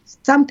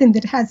something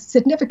that has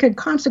significant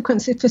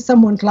consequences for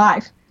someone's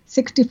life,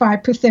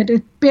 65%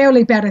 is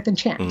barely better than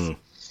chance.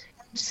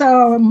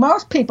 So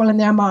most people in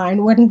their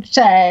mind wouldn't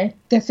say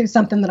this is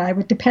something that I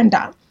would depend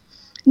on.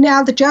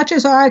 Now, the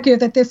judges argue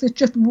that this is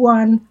just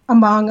one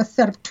among a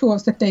set of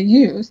tools that they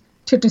use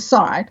to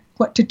decide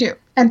what to do.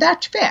 And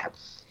that's fair.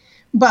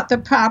 But the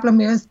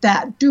problem is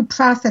that due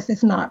process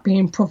is not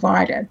being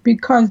provided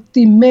because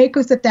the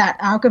makers of that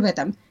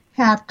algorithm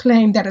have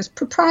claimed that it's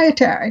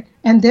proprietary,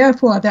 and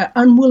therefore they're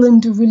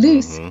unwilling to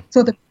release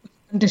so that we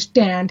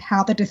understand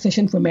how the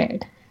decisions were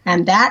made.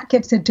 And that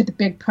gets into the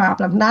big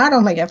problem, not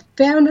only of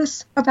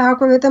fairness of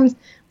algorithms,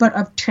 but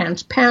of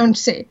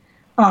transparency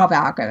of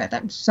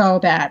algorithms, so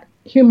that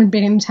human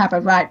beings have a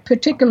right,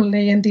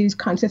 particularly in these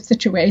kinds of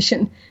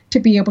situations,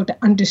 to be able to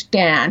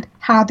understand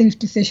how these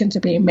decisions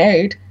are being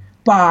made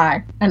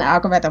by an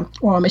algorithm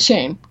or a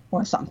machine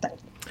or something.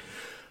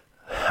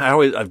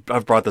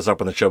 I've brought this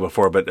up on the show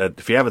before, but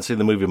if you haven't seen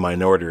the movie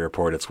Minority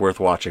Report, it's worth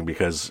watching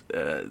because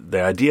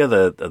the idea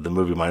of the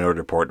movie Minority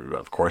Report,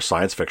 of course,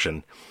 science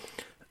fiction,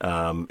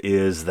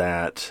 is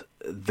that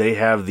they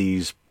have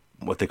these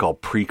what they call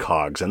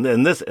precogs, and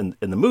in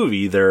the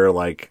movie they're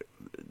like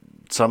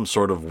some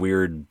sort of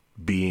weird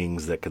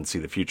beings that can see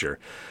the future.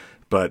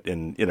 But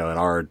in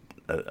our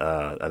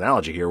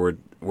analogy here,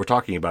 we're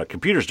talking about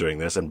computers doing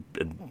this, and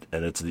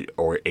it's the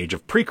age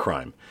of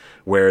pre-crime,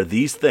 where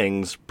these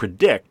things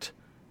predict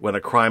when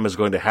a crime is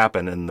going to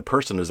happen, and the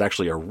person is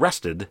actually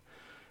arrested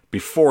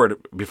before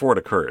it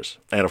occurs.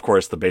 And of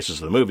course, the basis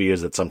of the movie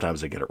is that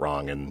sometimes they get it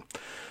wrong, and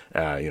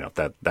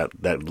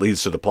that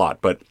leads to the plot.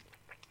 But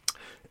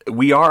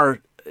we are.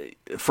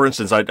 For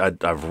instance,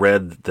 I've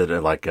read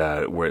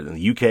that where in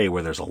the UK,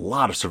 where there's a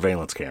lot of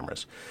surveillance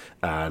cameras,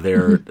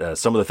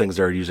 some of the things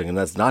they're using, and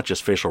that's not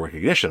just facial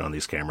recognition on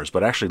these cameras,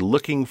 but actually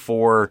looking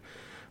for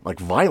like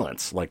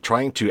violence, like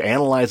trying to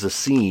analyze a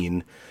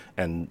scene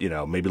and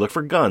maybe look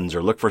for guns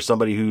or look for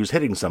somebody who's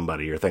hitting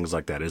somebody or things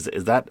like that. Is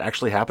that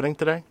actually happening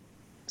today?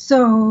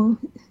 So,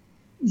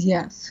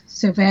 yes,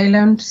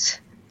 surveillance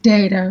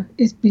data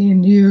is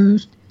being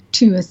used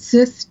to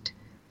assist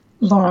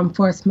law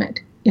enforcement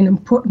in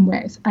important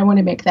ways. I want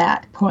to make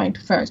that point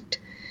first,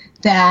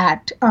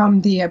 that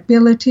the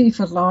ability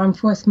for law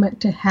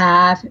enforcement to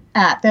have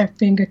at their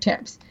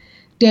fingertips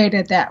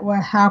data that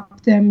will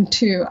help them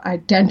to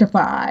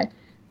identify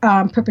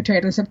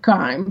perpetrators of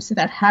crimes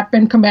that have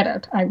been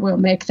committed, I will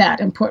make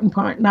that important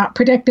point, not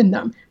predicting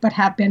them, but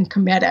have been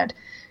committed,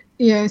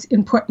 is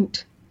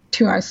important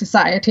to our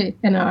society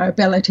and our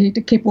ability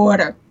to keep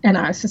order in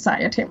our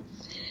society.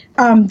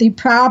 The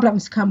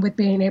problems come with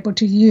being able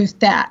to use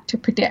that to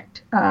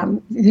predict.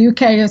 The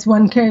UK is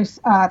one case.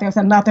 There's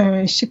another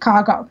in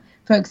Chicago,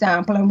 for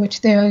example, in which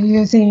they're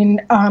using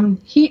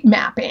heat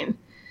mapping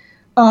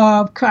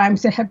of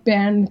crimes that have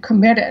been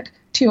committed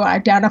to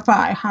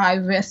identify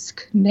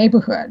high-risk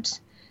neighborhoods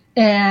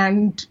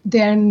and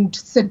then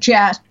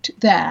suggest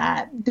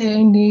that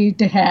they need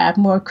to have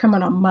more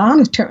criminal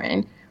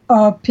monitoring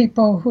of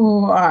people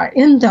who are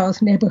in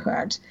those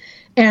neighborhoods.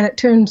 And it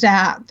turns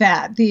out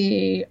that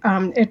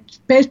it's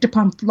based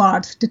upon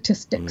flawed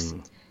statistics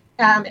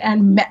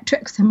and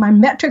metrics. And by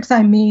metrics,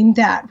 I mean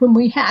that when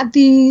we have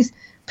these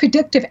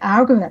predictive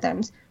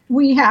algorithms,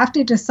 we have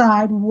to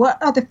decide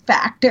what are the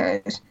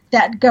factors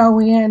that go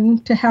in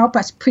to help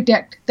us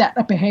predict that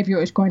a behavior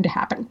is going to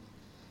happen.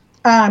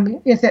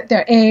 Is it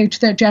their age,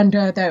 their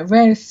gender, their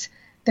race,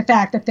 the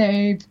fact that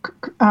they've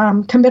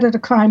committed a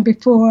crime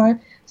before?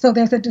 So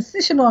there's a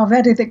decision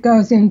already that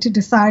goes into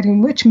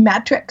deciding which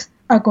metrics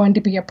are going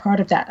to be a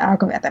part of that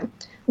algorithm,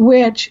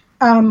 which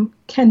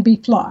can be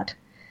flawed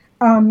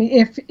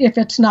if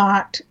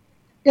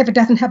it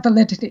doesn't have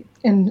validity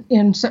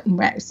in certain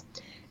ways.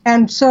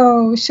 And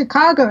so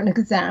Chicago, an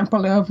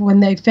example of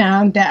when they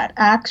found that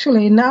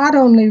actually not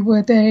only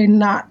were they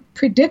not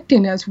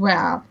predicting as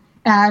well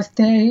as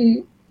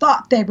they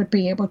thought they would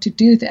be able to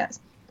do this,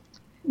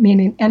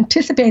 meaning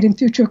anticipating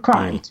future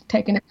crimes,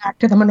 taking it back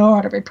to the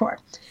Minority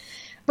Report,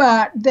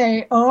 but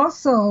they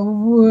also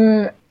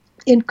were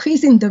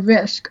increasing the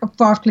risk of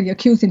falsely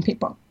accusing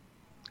people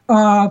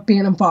of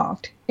being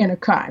involved in a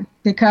crime,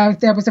 because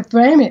there was a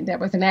framing, there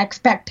was an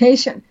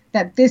expectation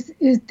that this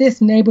is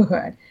this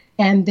neighborhood,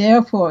 and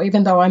therefore,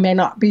 even though I may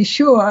not be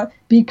sure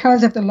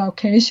because of the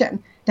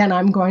location, then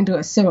I'm going to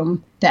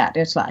assume that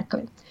it's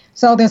likely.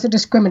 So there's a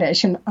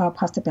discrimination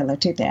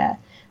possibility there.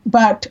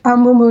 But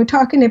when we were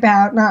talking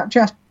about not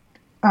just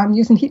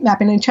using heat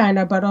mapping in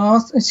China, but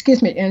also,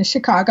 in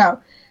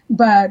Chicago,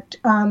 but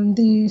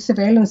the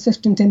surveillance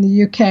systems in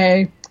the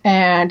UK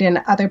and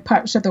in other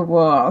parts of the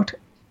world,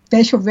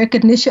 facial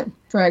recognition,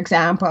 for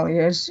example,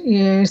 is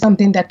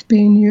something that's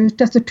being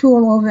used as a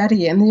tool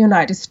already in the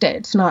United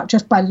States, not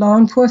just by law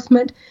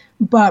enforcement,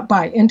 but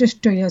by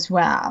industry as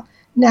well.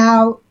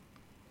 Now,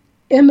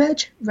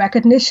 image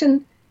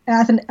recognition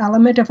as an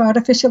element of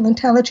artificial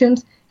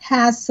intelligence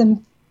has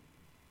some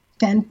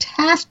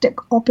fantastic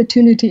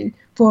opportunity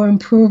for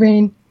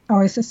improving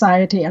our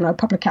society and our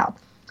public health.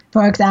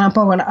 For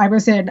example, when I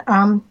was in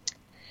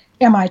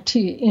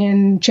MIT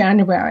in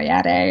January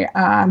at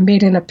a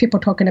meeting of people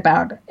talking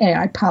about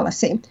AI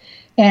policy,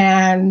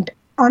 and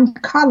an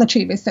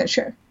oncology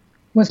researcher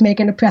was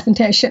making a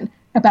presentation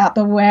about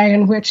the way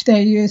in which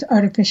they use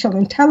artificial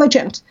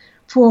intelligence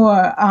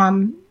for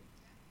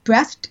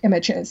breast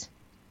images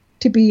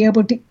to be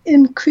able to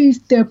increase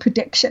their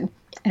prediction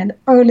and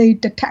early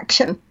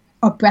detection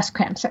of breast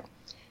cancer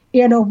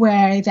in a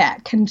way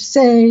that can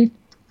save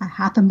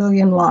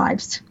 500,000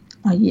 lives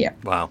a year.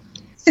 Wow.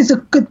 This is a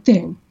good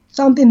thing,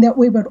 something that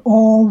we would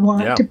all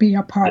want to be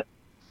a part of.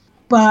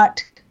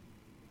 But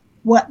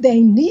what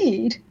they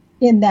need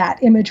in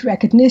that image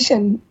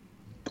recognition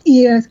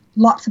is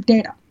lots of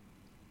data,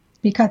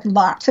 because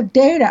lots of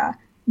data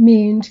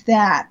means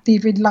that the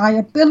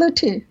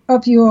reliability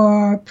of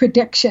your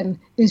prediction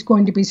is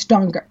going to be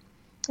stronger.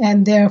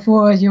 And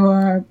therefore,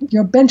 your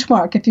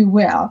benchmark, if you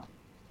will,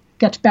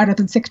 gets better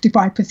than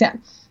 65%,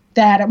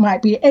 that it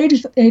might be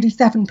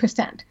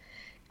 87%.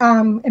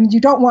 And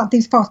you don't want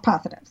these false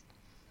positives.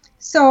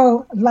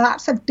 So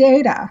lots of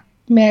data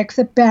makes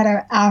a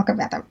better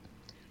algorithm.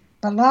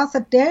 But lots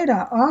of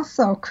data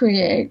also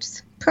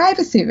creates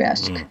privacy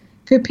risk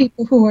for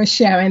people who are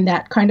sharing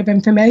that kind of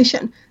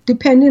information,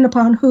 depending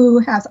upon who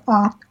has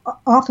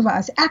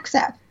authorized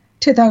access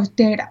to those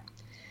data.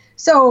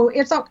 So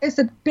it's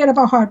a bit of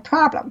a hard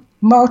problem.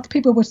 Most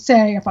people would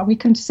say, if we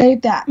can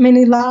save that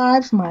many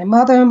lives, my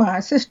mother, my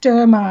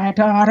sister, my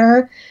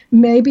daughter,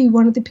 maybe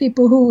one of the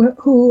people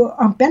who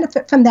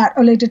benefit from that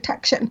early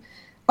detection,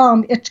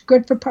 it's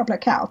good for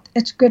public health.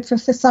 It's good for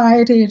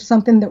society. It's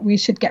something that we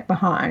should get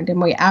behind,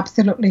 and we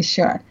absolutely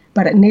should.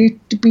 But it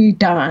needs to be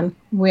done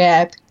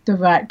with the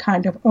right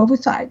kind of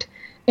oversight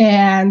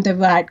and the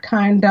right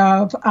kind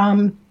of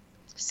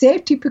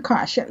safety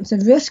precautions, a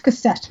risk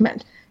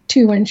assessment,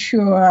 to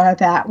ensure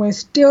that we're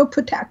still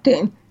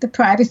protecting the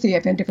privacy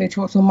of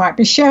individuals who might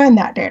be sharing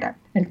that data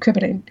and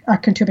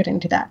contributing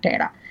to that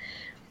data,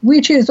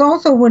 which is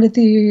also one of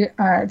the,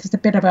 there's a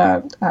bit of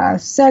a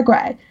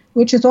segue,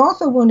 which is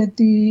also one of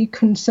the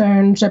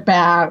concerns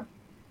about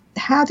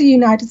how the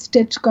United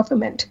States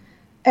government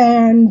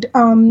and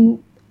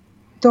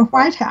the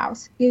White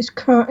House is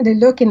currently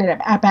looking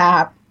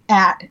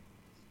at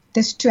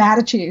the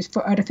strategies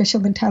for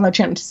artificial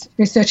intelligence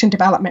research and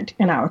development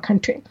in our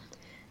country.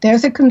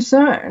 There's a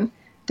concern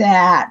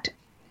that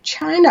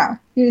China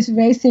is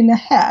racing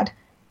ahead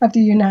of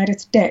the United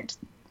States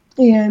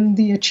in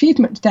the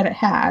achievements that it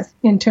has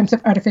in terms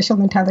of artificial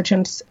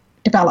intelligence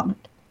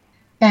development.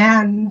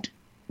 And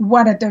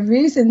one of the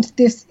reasons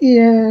this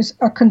is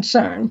a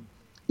concern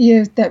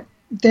is that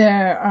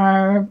there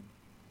are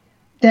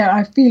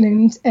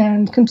feelings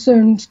and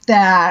concerns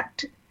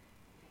that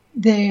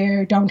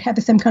they don't have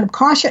the same kind of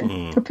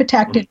caution for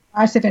protecting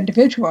rights of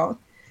individuals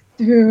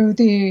through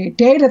the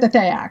data that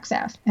they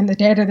access and the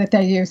data that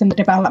they use in the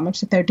developments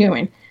that they're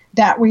doing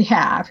that we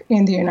have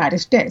in the United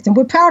States. And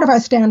we're proud of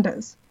our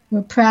standards.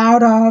 We're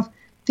proud of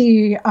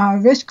the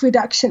risk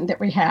reduction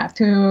that we have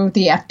through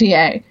the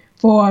FDA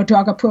for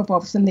drug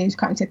approvals and these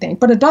kinds of things.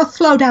 But it does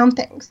slow down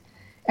things.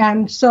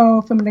 And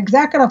so from an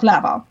executive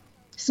level,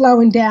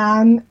 slowing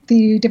down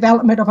the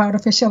development of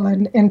artificial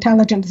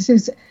intelligence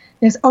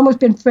has almost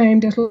been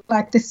framed as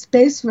like the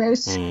space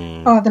race of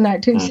the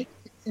 1960s,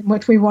 in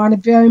which we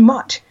wanted very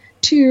much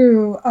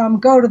to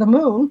go to the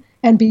moon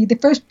and be the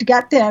first to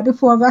get there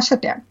before Russia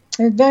did.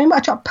 There's very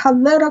much a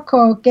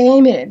political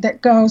gaming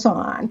that goes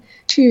on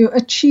to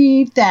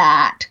achieve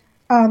that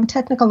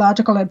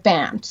technological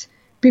advance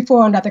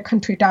before another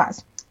country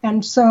does.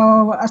 And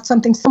so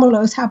something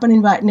similar is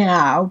happening right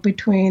now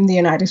between the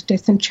United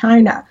States and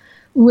China,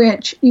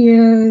 which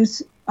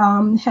is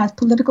has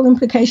political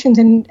implications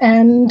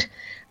and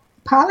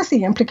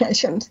policy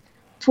implications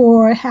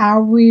for how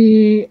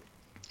we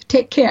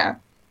take care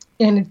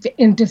in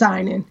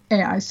designing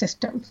AI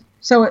systems.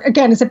 So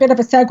again, it's a bit of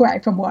a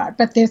segue from what,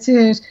 but this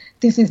is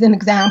an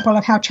example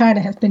of how China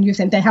has been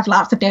using. They have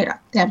lots of data.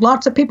 They have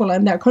lots of people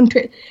in their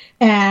country,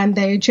 and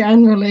they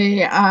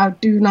generally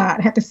do not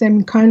have the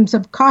same kinds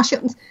of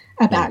cautions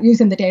about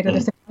using the data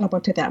that's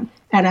available to them.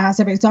 And as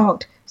a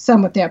result,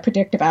 some of their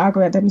predictive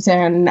algorithms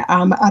and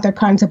other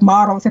kinds of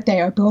models that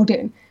they are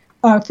building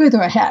are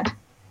further ahead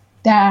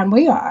than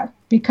we are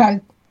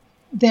because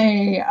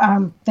they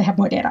have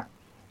more data.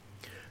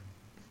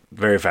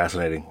 Very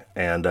fascinating,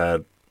 and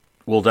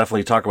we'll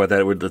definitely talk about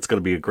that. It's going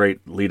to be a great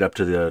lead up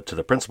to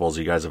the principles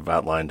you guys have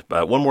outlined.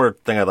 But one more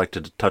thing I'd like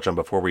to touch on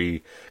before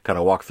we kind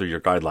of walk through your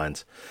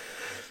guidelines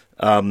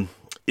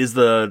is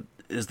the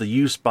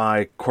use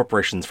by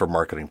corporations for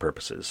marketing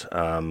purposes.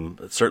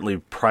 Certainly,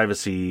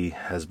 privacy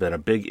has been a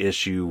big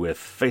issue with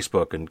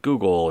Facebook and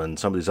Google and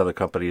some of these other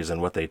companies,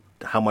 and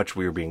how much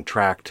we are being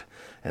tracked,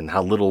 and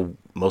how little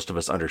most of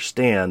us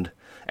understand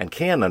and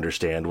can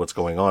understand what's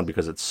going on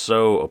because it's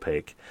so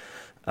opaque.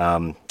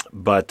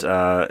 But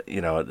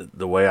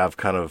the way I've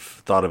kind of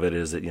thought of it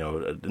is that,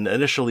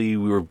 initially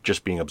we were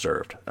just being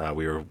observed.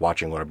 We were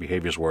watching what our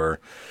behaviors were.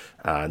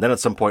 And then at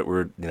some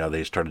point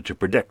they started to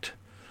predict,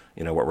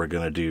 what we're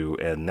going to do.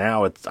 And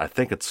now I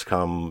think it's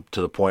come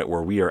to the point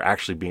where we are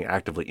actually being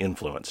actively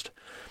influenced.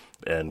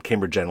 And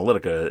Cambridge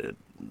Analytica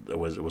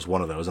was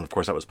one of those. And of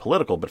course that was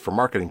political, but for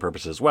marketing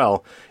purposes as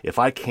well. If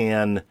I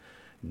can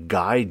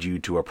guide you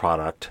to a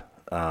product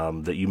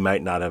that you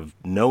might not have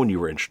known you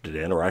were interested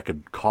in, or I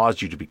could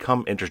cause you to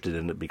become interested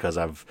in it because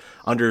I've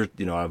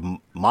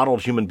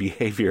modeled human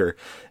behavior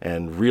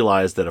and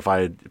realized that if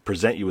I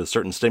present you with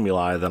certain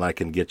stimuli, then I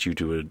can get you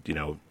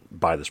to,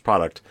 buy this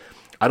product.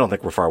 I don't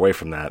think we're far away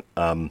from that.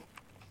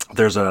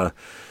 There's a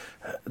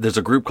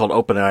group called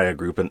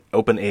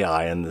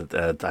OpenAI, and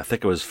I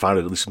think it was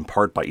founded at least in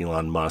part by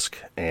Elon Musk,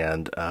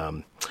 and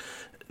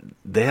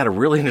they had a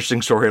really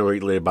interesting story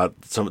lately about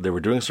they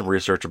were doing some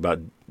research about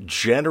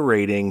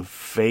generating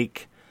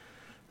fake,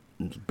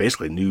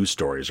 basically news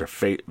stories or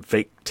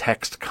fake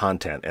text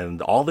content. And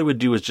all they would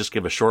do is just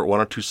give a short 1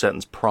 or 2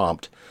 sentence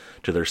prompt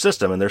to their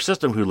system. And their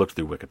system, who looked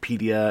through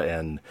Wikipedia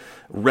and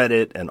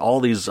Reddit and all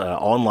these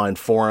online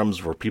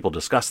forums where people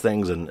discuss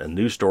things and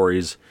news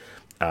stories,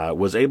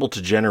 was able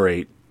to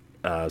generate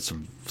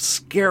some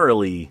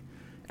scarily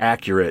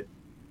accurate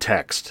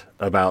text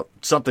about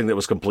something that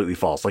was completely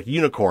false, like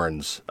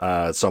unicorns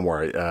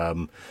somewhere,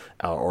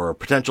 or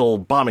potential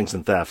bombings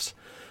and thefts.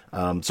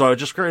 So I was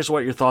just curious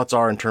what your thoughts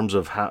are in terms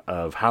of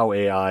how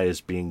AI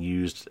is being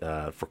used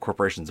for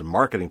corporations and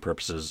marketing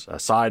purposes,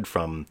 aside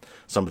from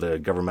some of the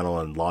governmental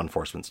and law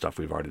enforcement stuff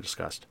we've already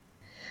discussed.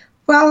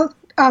 Well,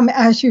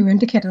 as you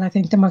indicated, I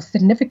think the most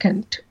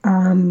significant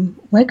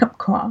wake-up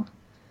call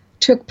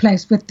took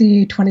place with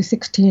the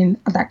 2016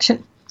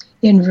 election,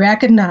 in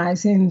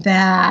recognizing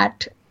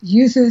that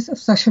users of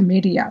social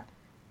media,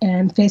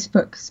 and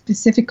Facebook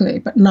specifically,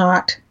 but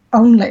not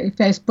only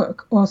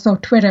Facebook, also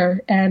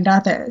Twitter and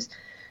others,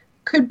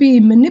 could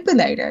be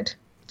manipulated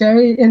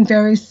in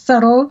very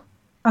subtle,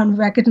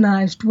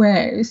 unrecognized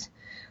ways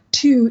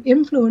to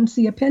influence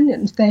the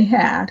opinions they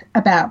had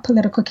about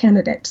political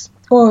candidates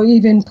or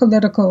even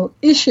political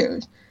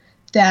issues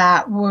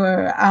that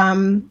were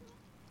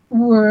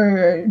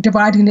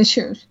dividing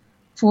issues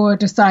for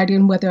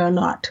deciding whether or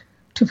not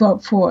to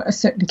vote for a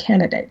certain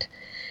candidate.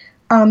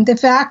 The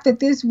fact that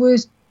this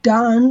was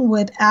done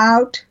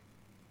without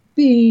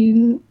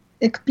being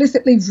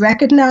explicitly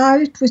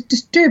recognized was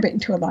disturbing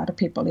to a lot of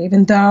people,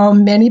 even though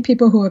many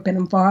people who have been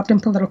involved in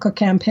political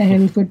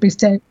campaigns would be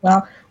saying,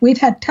 well, we've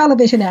had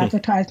television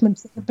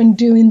advertisements that have been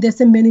doing this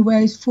in many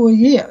ways for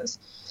years.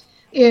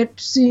 It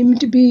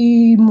seemed to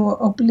be more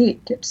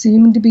oblique. It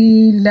seemed to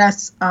be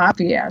less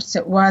obvious.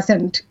 It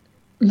wasn't,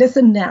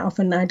 listen now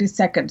for 90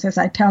 seconds as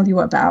I tell you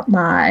about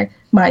my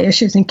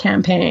issues and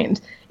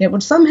campaigns. It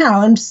was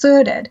somehow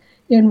inserted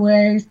in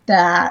ways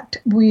that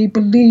we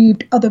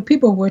believed other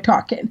people were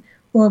talking,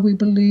 or we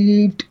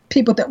believed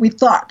people that we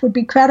thought would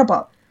be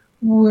credible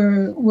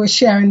were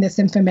sharing this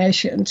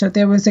information. So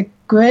there was a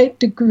great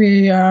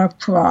degree of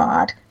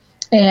fraud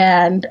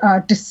and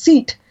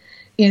deceit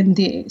in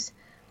these.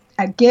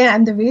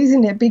 Again, the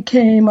reason it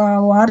became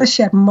a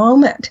watershed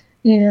moment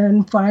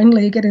in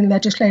finally getting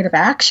legislative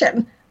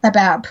action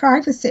about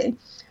privacy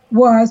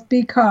was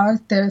because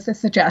there's a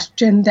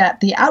suggestion that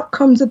the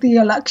outcomes of the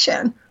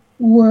election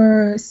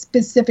were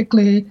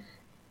specifically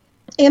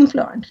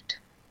influenced.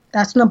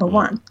 That's number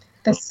one.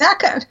 The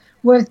second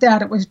was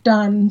that it was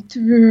done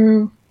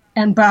through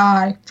and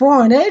by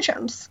foreign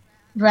agents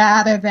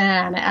rather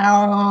than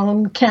our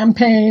own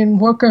campaign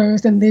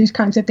workers and these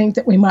kinds of things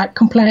that we might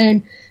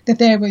complain that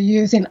they were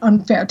using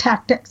unfair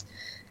tactics.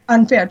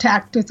 Unfair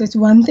tactics is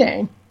one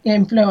thing.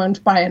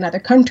 Influenced by another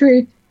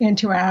country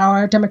into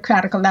our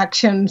democratic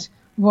elections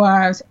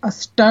was a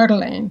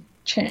startling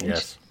change.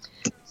 Yes.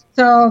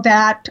 So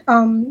that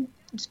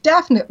it's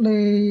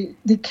definitely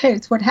the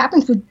case. What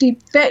happens with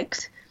deep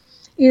fakes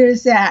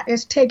is that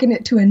it's taking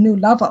it to a new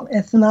level.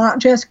 It's not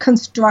just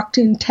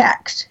constructing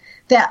text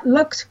that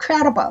looks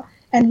credible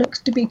and looks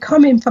to be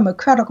coming from a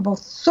credible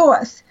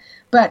source,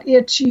 but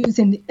it's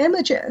using the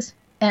images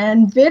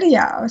and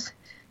videos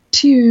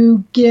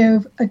to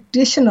give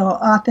additional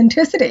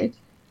authenticity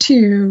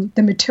to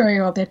the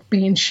material that's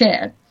being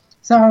shared.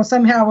 So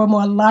somehow we're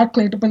more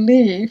likely to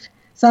believe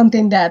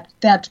something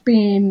that's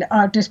being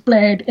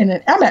displayed in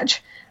an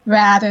image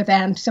rather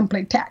than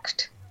simply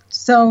text.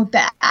 So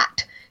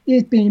that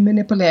is being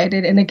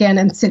manipulated in, again,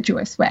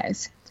 insidious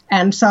ways.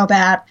 And so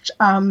that's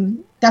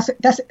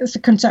a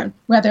concern,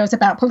 whether it's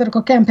about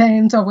political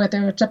campaigns or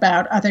whether it's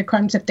about other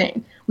kinds of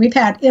things. We've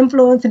had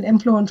influence and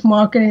influence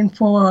marketing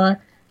for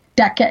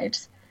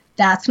decades.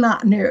 That's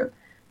not new.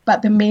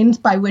 But the means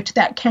by which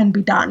that can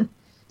be done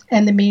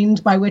and the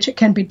means by which it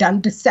can be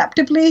done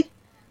deceptively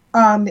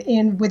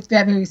with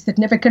very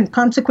significant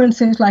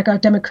consequences like our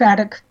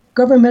democratic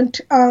government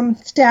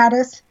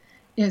status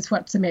is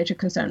what's a major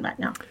concern right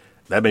now.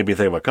 That made me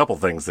think of a couple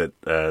things that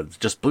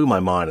just blew my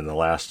mind in the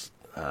last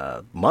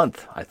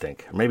month, I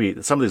think.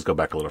 Maybe some of these go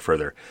back a little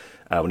further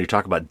when you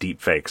talk about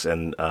deep fakes.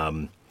 And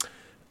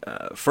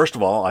first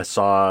of all, I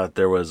saw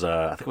there was,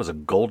 I think it was a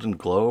Golden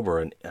Globe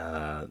or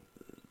a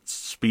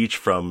speech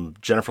from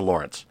Jennifer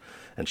Lawrence.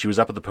 And she was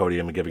up at the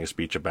podium and giving a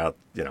speech about,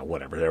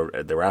 whatever.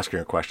 They were asking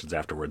her questions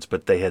afterwards.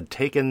 But they had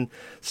taken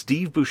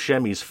Steve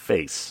Buscemi's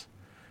face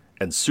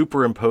and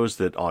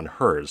superimposed it on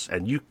hers.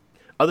 And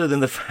other than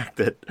the fact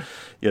that,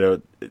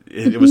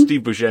 it was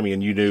Steve Buscemi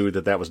and you knew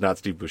that was not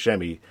Steve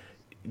Buscemi,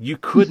 you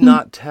could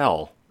not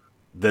tell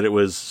that it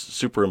was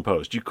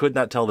superimposed. You could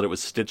not tell that it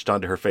was stitched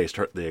onto her face.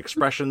 The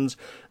expressions,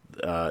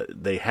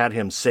 they had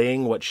him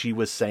saying what she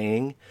was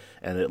saying,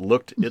 and it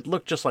looked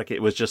just like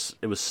it was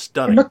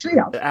stunning. It looked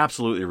real.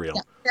 Absolutely real.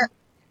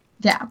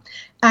 Yeah.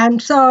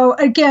 And so,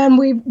 again,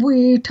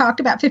 we talked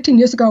about 15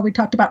 years ago, we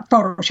talked about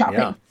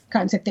photoshopping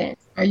kinds of things.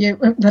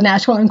 The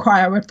National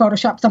Enquirer would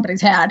Photoshop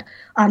somebody's head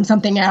on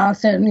something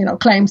else and,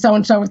 claim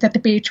so-and-so was at the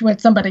beach with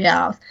somebody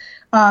else.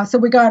 So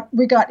we got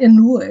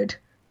inured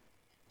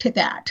to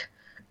that.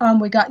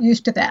 We got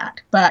used to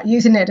that. But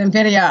using it in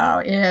video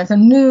is a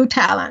new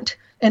talent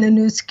and a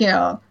new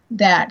skill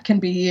that can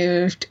be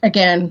used,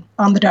 again,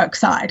 on the dark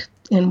side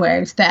in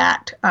ways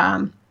that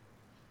are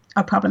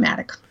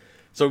problematic.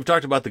 So we've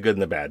talked about the good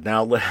and the bad.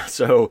 Now,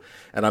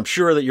 and I'm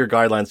sure that your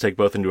guidelines take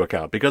both into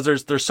account because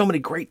there's so many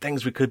great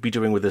things we could be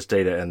doing with this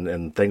data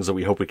and things that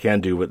we hope we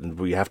can do, but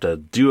we have to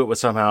do it with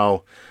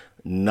somehow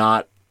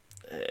not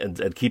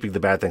and keeping the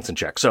bad things in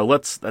check. So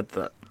it's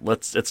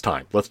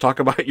time. Let's talk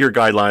about your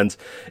guidelines.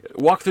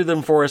 Walk through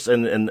them for us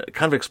and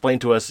kind of explain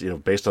to us,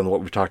 based on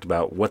what we've talked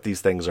about, what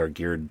these things are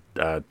geared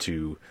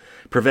to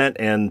prevent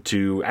and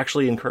to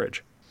actually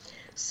encourage.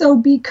 So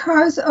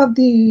because of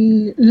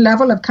the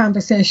level of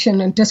conversation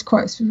and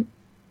discourse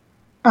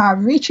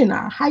reaching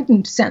a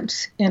heightened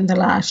sense in the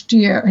last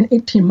year and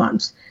 18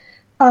 months,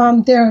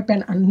 there have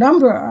been a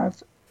number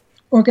of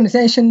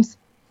organizations,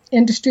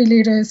 industry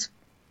leaders,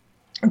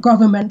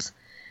 governments,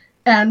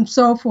 and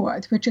so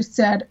forth, which has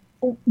said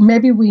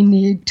maybe we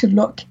need to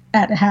look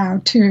at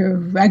how to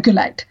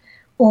regulate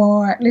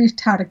or at least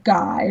how to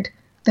guide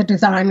the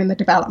design and the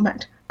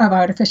development of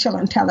artificial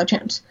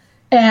intelligence.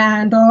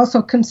 And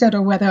also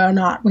consider whether or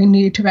not we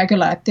need to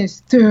regulate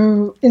this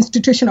through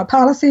institutional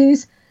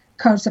policies,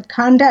 codes of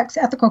conduct,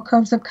 ethical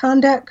codes of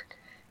conduct,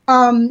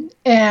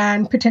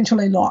 and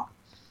potentially law.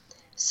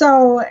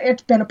 So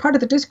it's been a part of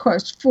the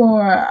discourse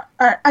for,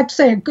 I'd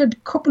say, a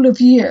good couple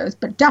of years,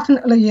 but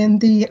definitely in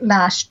the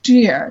last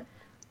year,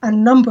 a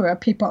number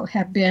of people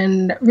have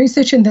been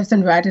researching this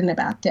and writing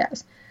about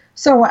this.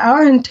 So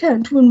our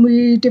intent when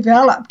we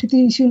developed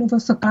these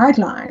universal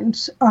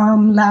guidelines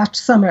last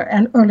summer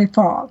and early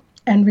fall,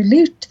 and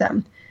released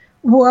them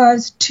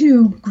was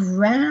to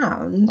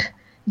ground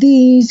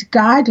these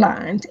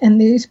guidelines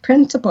and these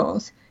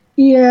principles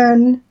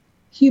in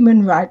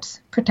human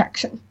rights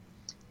protection.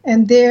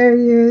 And there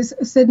is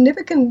a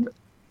significant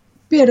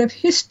bit of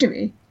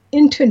history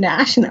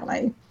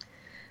internationally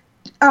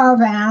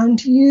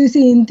around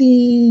using the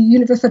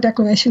Universal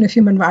Declaration of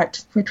Human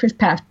Rights, which was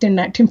passed in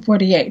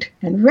 1948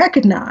 and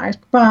recognized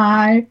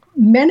by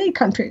many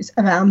countries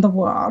around the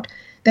world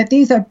that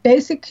these are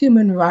basic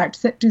human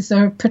rights that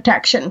deserve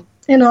protection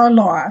in our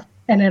law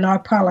and in our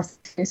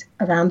policies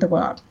around the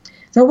world.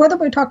 So whether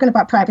we're talking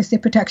about privacy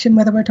protection,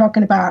 whether we're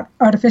talking about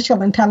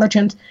artificial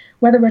intelligence,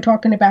 whether we're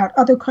talking about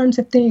other kinds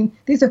of things,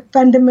 these are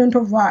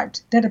fundamental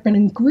rights that have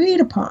been agreed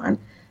upon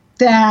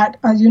that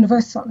are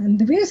universal. And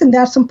the reason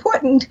that's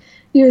important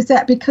is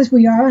that because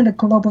we are in a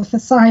global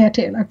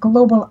society and a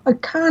global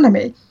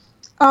economy,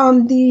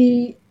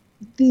 the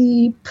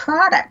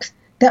products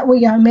that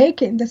we are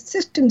making, the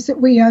systems that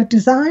we are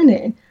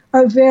designing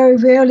are very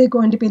rarely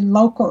going to be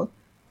local,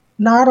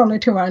 not only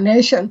to our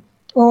nation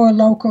or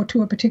local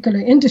to a particular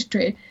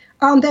industry.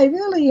 They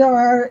really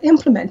are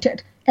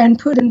implemented and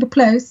put into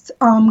place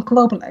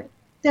globally.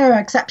 There are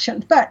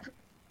exceptions, but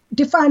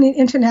defining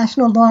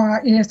international law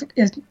is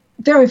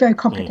very, very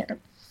complicated.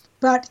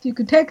 But you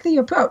could take the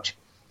approach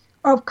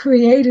of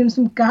creating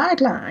some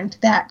guidelines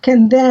that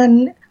can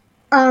then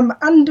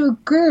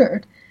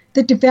undergird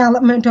the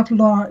development of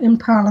law and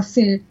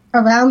policy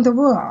around the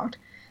world,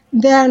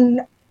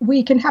 then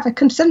we can have a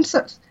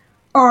consensus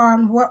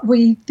on what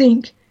we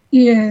think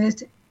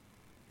is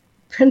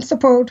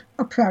principled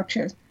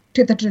approaches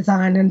to the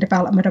design and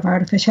development of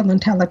artificial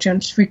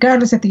intelligence,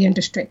 regardless of the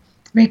industry,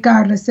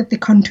 regardless of the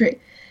country,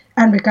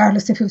 and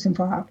regardless of who's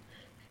involved.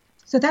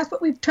 So that's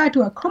what we've tried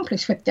to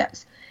accomplish with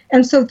this.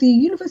 And so the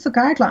universal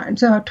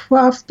guidelines are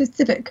 12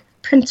 specific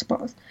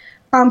principles.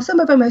 Some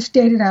of them are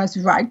stated as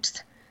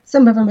rights,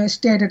 some of them are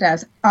stated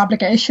as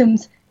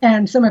obligations,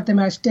 and some of them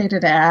are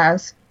stated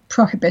as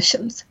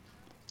prohibitions.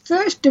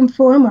 First and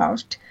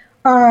foremost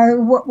are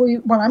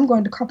what I'm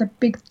going to call the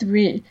big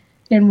three,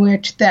 in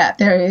which that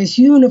there is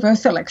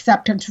universal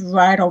acceptance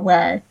right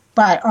away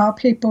by all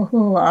people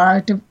who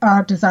are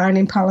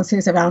designing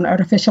policies around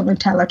artificial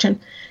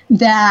intelligence,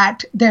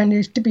 that there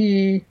needs to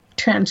be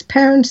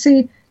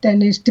transparency, there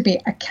needs to be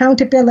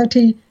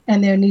accountability,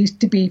 and there needs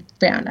to be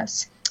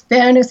fairness.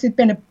 Fairness has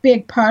been a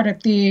big part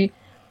of the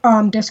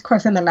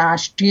discourse in the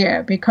last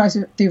year because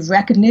of the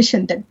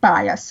recognition that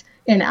bias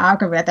in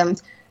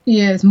algorithms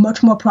is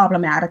much more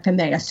problematic than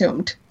they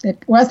assumed.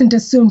 It wasn't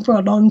assumed for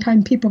a long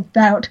time. People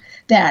felt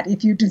that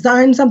if you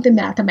design something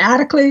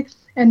mathematically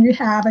and you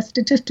have a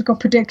statistical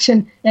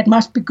prediction, it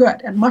must be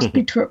good, it must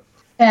be true.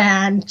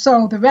 And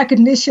so the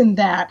recognition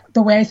that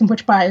the ways in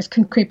which bias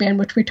can creep in,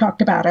 which we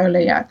talked about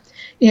earlier,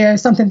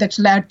 is something that's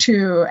led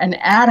to an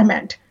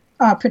adamant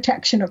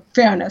protection of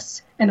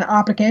fairness and an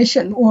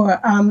obligation, or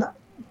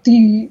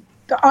the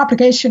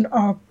obligation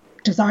of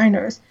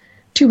designers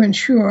to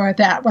ensure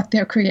that what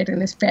they're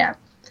creating is fair.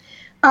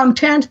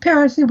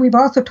 Transparency, we've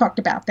also talked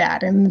about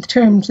that in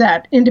terms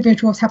that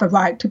individuals have a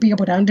right to be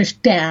able to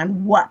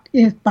understand what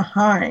is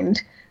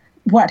behind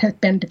what has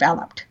been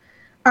developed.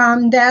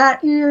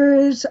 That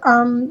is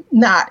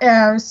not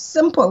as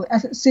simple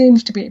as it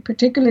seems to be,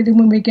 particularly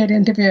when we get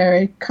into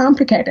very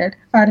complicated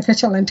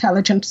artificial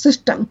intelligence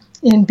system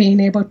in being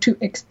able to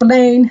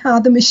explain how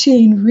the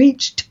machine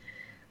reached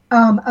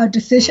a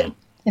decision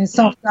in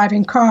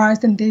self-driving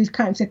cars and these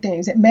kinds of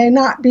things. It may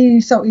not be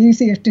so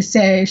easy as to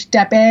say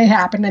step A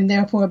happened and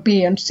therefore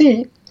B and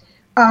C,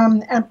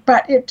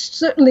 but it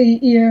certainly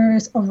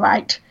is a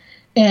right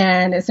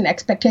and it's an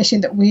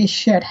expectation that we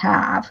should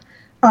have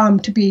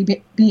to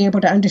be able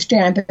to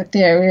understand that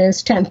there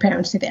is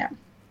transparency there.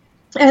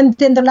 And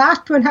then the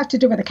last one has to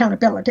do with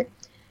accountability.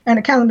 And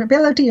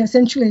accountability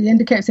essentially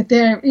indicates that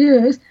there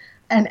is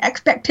an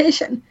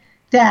expectation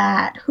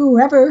that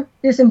whoever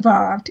is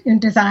involved in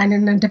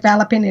designing and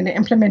developing and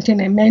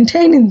implementing and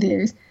maintaining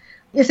these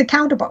is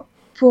accountable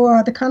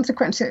for the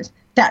consequences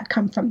that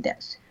come from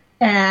this.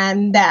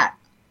 And that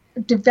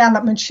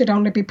development should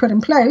only be put in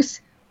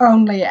place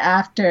only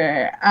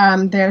after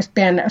there's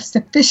been a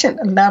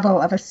sufficient level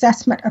of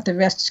assessment of the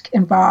risk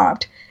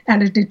involved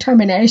and a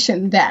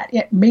determination that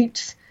it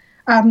meets.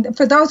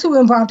 For those who are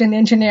involved in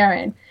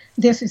engineering,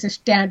 this is a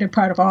standard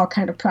part of all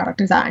kind of product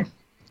design.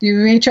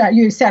 You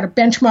set a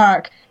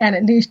benchmark, and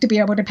it needs to be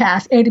able to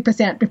pass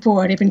 80%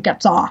 before it even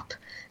gets off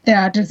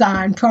the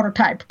design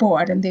prototype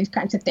board and these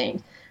kinds of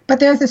things.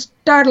 But there's a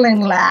startling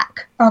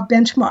lack of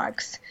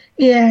benchmarks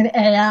in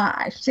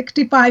AI.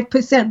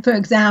 65%, for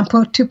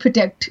example, to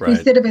predict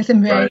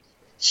recidivism rate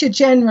should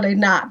generally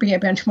not be a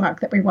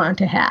benchmark that we want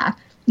to have.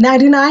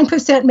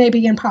 99% may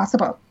be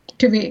impossible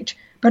to reach,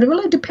 but it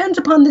really depends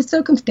upon the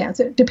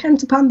circumstance. It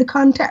depends upon the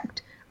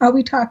context. Are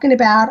we talking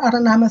about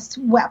autonomous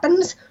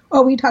weapons?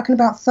 Are we talking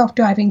about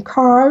self-driving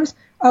cars?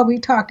 Are we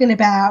talking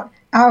about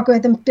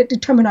algorithms that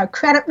determine our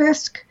credit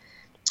risk?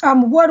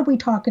 What are we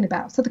talking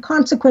about? So the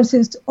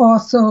consequences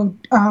also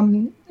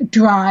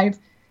drive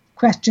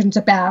questions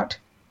about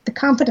the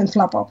confidence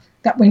level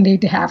that we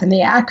need to have and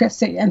the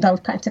accuracy and those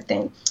kinds of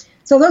things.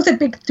 So those are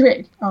big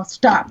three. I'll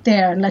stop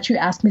there and let you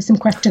ask me some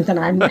questions, and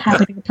I'm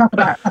happy to talk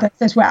about others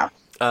as well.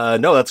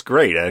 No, that's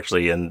great,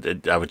 actually. And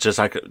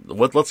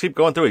let's keep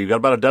going through it. You've got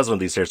about a dozen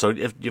of these here. So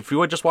if you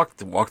would just walk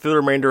through the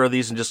remainder of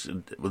these and just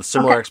with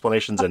similar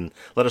explanations and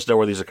let us know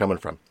where these are coming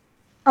from.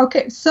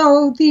 Okay.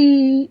 So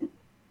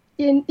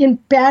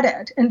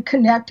embedded and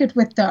connected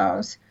with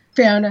those,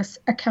 fairness,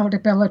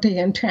 accountability,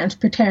 and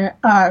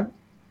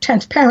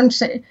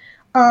transparency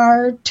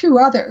are two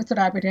others that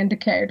I would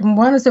indicate. And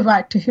one is the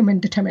right to human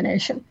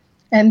determination.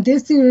 And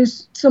this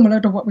is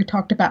similar to what we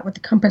talked about with the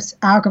COMPAS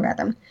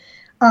algorithm.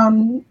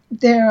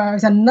 There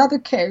is another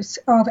case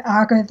of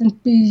algorithms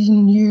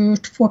being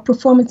used for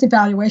performance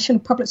evaluation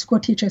of public school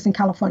teachers in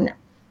California.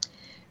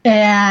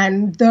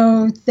 And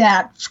those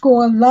that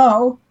score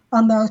low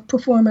on those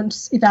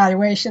performance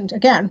evaluations,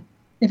 again,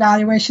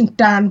 evaluations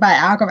done by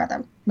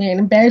algorithm,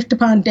 meaning based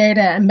upon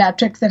data and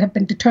metrics that have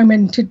been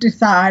determined to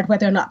decide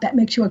whether or not that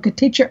makes you a good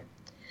teacher.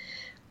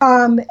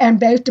 And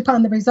based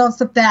upon the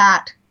results of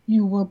that,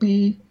 you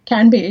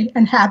can be,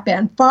 and have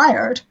been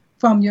fired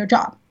from your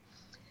job.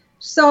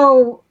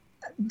 So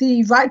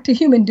the right to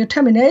human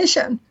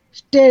determination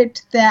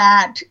states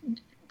that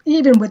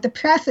even with the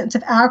presence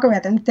of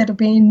algorithms that are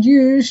being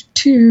used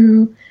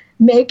to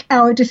make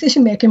our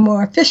decision-making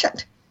more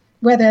efficient,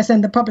 whether it's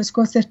in the public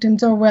school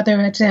systems or whether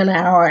it's in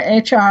our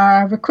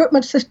HR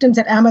recruitment systems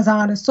at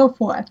Amazon and so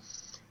forth,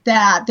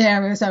 that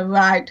there is a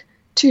right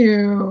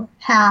to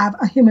have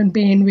a human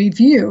being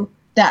review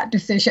that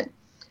decision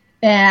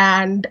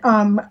and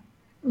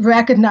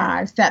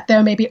recognize that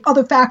there may be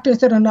other factors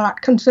that are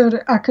not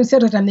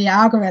considered in the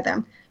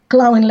algorithm,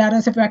 glowing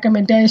letters of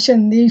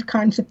recommendation, these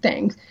kinds of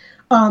things,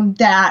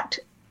 that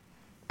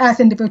as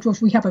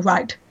individuals we have a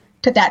right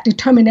to that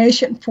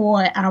determination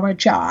for our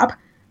job,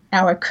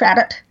 our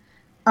credit,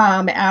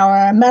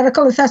 our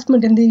medical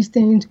assessment, and these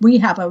things. We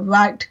have a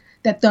right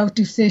that those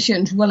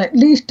decisions will, at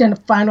least in a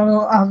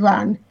final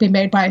run, be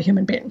made by a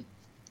human being.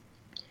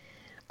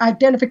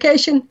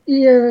 Identification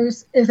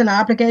is an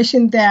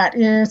obligation that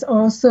is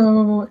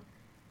also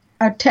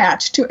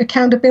attached to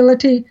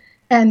accountability,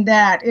 and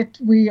that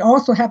we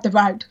also have the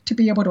right to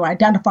be able to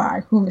identify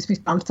who is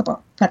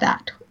responsible for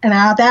that. And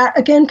now that,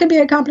 again, can be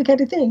a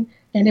complicated thing.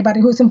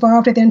 Anybody who's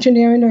involved with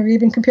engineering or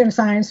even computer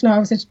science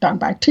knows it's done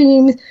by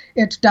teams.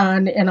 It's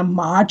done in a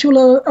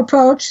modular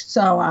approach.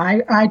 So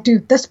I do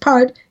this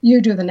part, you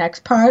do the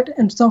next part,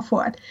 and so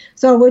forth.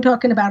 So we're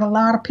talking about a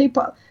lot of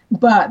people,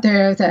 but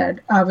there's a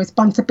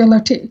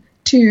responsibility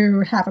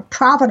to have a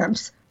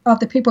provenance of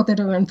the people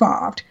that are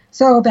involved,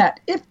 so that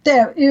if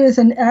there is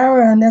an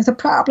error and there's a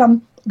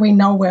problem, we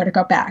know where to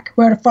go back,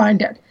 where to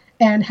find it,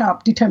 and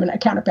help determine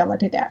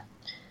accountability there.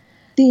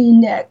 The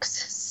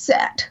next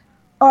set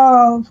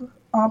of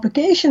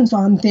obligations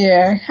on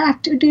there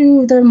have to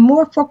do, they're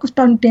more focused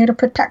on data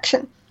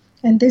protection.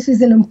 And this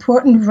is an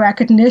important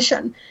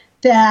recognition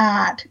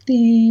that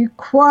the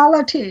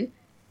quality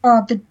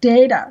of the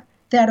data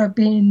that are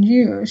being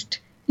used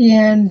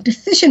in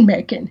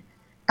decision-making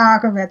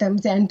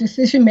algorithms and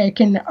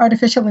decision-making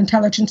artificial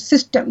intelligence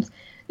systems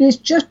is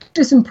just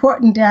as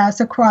important as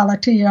the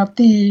quality of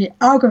the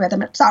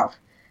algorithm itself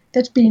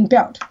that's being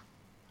built.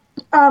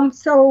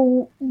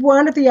 So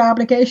one of the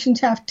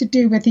obligations have to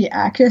do with the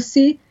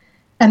accuracy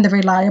and the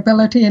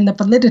reliability and the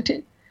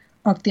validity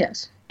of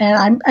this.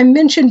 And I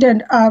mentioned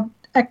in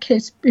a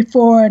case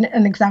before,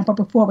 an example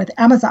before with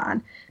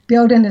Amazon,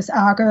 building this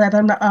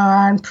algorithm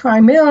on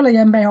primarily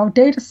a male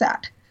data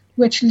set,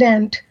 which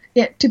lent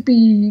it to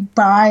be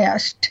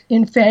biased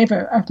in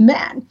favor of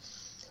men.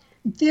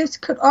 This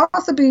could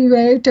also be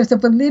raised as a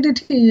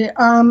validity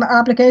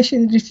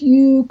obligation if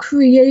you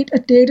create a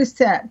data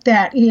set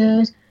that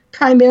is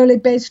primarily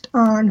based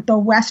on the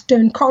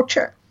Western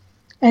culture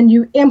and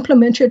you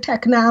implement your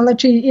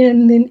technology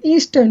in an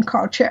Eastern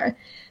culture.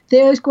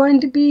 There's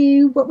going to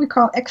be what we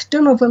call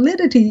external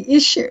validity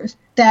issues,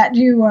 that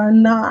you are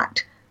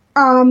not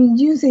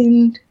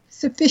using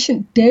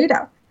sufficient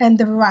data and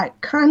the right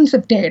kinds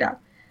of data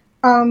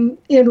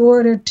in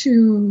order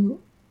to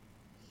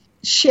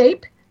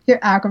shape your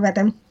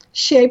algorithm,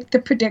 shape the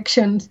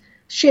predictions,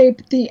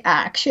 shape the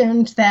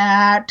actions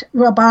that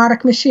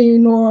robotic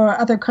machine or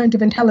other kind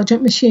of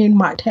intelligent machine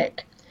might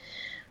take.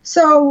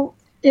 So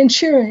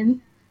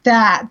ensuring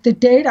that the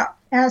data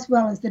as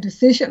well as the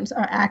decisions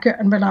are accurate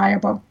and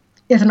reliable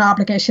is an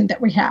obligation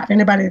that we have.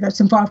 Anybody that's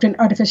involved in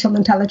artificial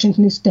intelligence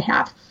needs to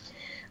have.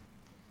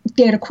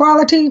 Data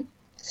quality,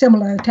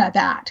 similar to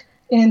that,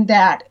 in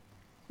that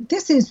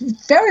this is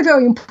very,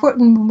 very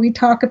important when we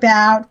talk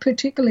about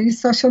particularly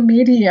social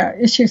media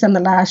issues in the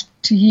last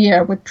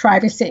year with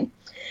privacy.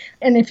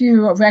 And if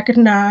you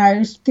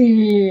recognize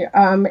the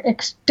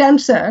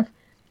extensive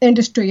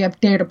industry of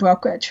data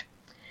brokerage.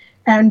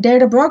 And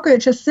data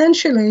brokerage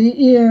essentially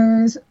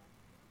is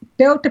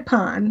built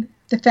upon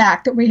the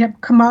fact that we have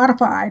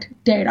commodified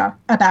data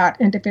about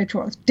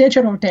individuals,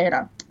 digital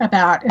data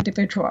about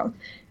individuals,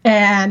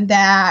 and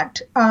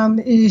that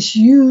is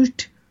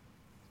used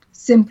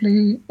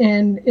simply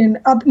in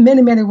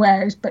many, many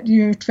ways, but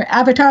used for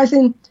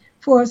advertising,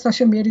 for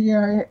social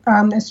media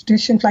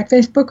institutions like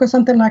Facebook or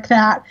something like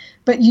that,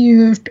 but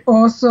used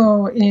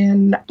also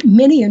in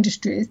many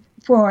industries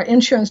for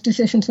insurance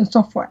decisions and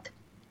so forth.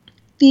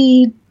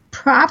 The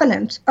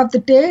provenance of the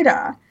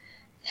data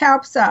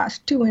helps us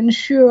to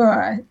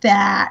ensure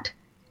that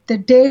the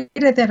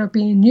data that are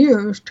being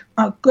used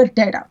are good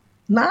data,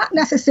 not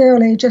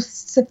necessarily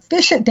just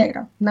sufficient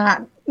data,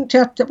 not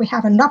just that we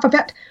have enough of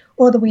it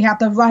or that we have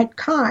the right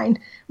kind,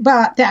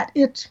 but that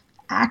it's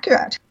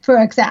accurate,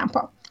 for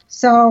example.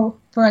 So,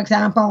 for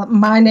example,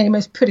 my name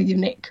is pretty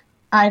unique.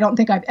 I don't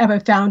think I've ever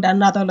found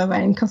another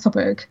Lorraine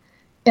Kesselberg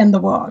in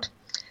the world.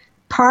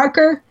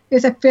 Parker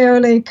is a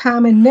fairly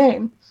common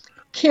name.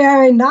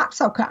 Carrie, not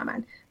so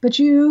common. But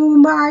you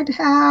might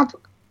have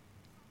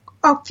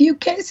a few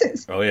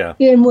cases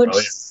in which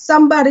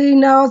somebody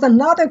knows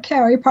another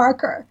Carrie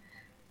Parker,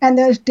 and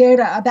there's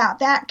data about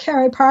that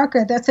Carrie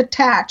Parker that's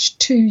attached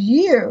to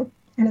you,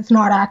 and it's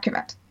not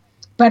accurate.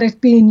 But it's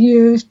being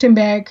used to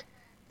make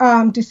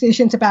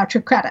decisions about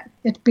your credit.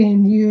 It's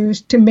being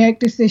used to make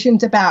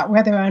decisions about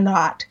whether or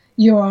not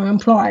you are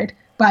employed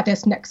by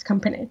this next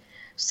company.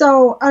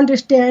 So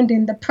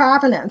understanding the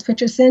provenance,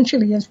 which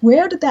essentially is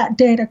where did that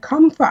data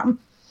come from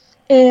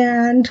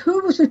and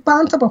who was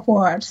responsible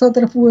for it, so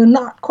that if we're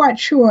not quite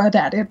sure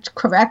that it's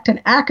correct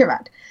and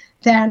accurate,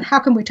 then how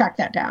can we track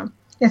that down?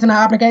 It's an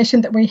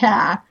obligation that we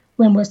have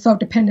when we're so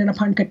dependent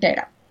upon good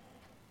data.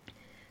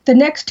 The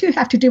next two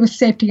have to do with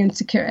safety and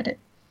security.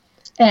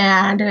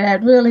 And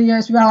it really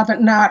is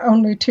relevant not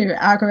only to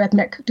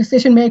algorithmic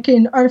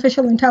decision-making,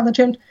 artificial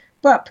intelligence,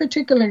 but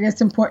particularly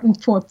it's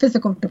important for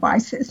physical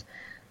devices.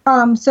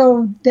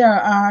 So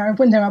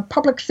when there are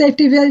public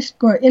safety risks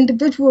or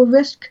individual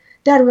risks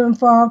that are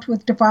involved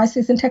with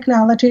devices and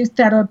technologies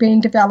that are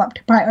being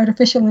developed by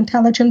artificial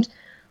intelligence,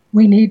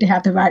 we need to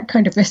have the right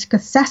kind of risk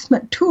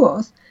assessment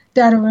tools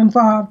that are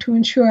involved to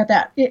ensure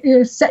that it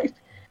is safe.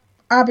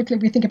 Obviously,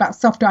 we think about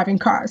self-driving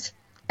cars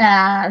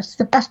as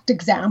the best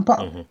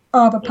example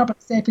of a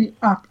public safety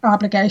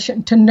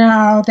obligation, to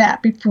know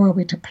that before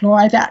we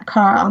deploy that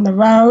car on the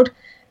road,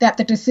 that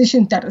the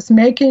decisions that it's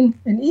making,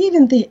 and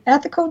even the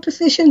ethical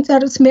decisions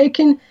that it's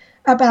making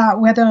about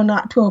whether or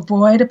not to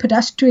avoid a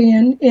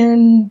pedestrian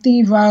in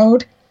the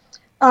road,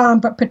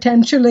 but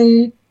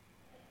potentially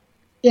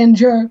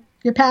injure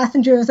your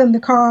passengers in the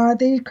car,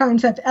 these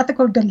kinds of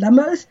ethical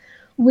dilemmas,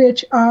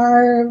 which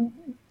are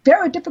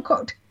very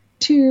difficult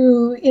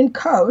to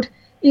encode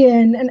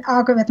in an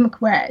algorithmic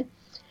way.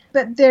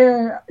 But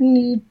there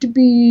need to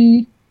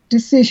be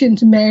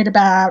decisions made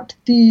about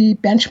the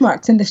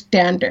benchmarks and the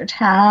standards,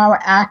 how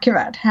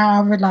accurate,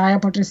 how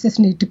reliable does this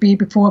need to be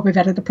before we're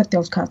ready to put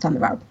those cars on the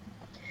road.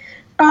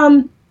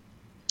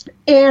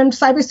 And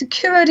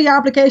cybersecurity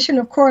obligation,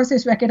 of course,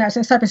 is recognized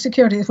as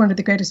cybersecurity is one of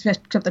the greatest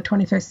risks of the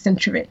 21st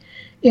century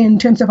in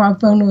terms of our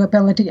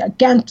vulnerability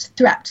against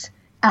threats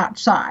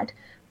outside.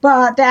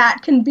 But that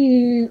can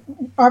be,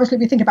 obviously,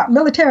 we think about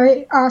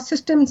military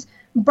systems,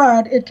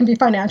 but it can be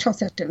financial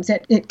systems.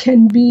 It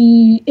can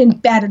be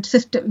embedded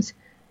systems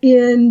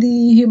in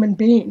the human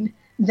being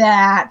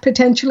that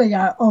potentially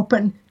are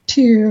open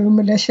to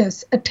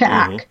malicious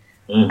attack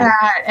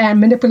and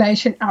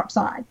manipulation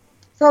outside.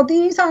 So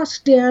these are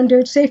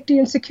standard safety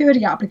and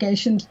security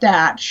obligations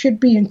that should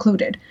be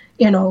included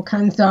in all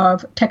kinds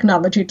of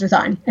technology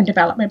design and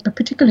development, but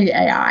particularly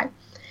AI.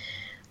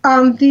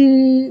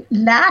 The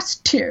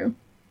last two,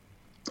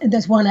 and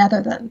there's one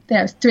other than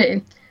there's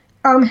three,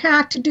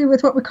 have to do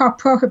with what we call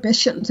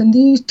prohibitions. And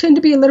these tend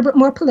to be a little bit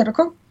more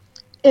political,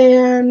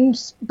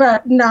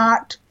 but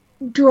not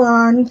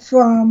drawn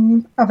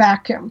from a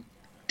vacuum,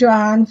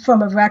 drawn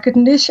from a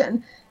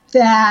recognition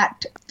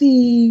that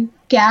the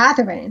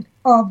gathering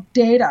of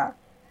data,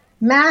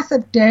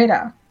 massive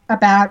data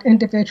about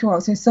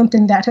individuals, is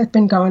something that has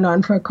been going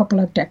on for a couple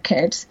of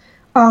decades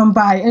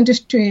by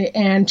industry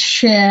and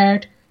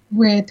shared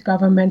with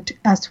government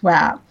as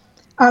well.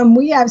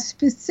 We have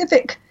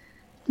specific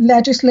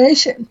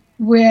legislation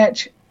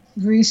which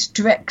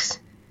restricts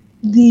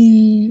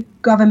the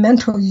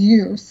governmental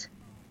use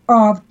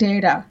of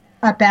data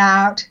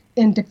about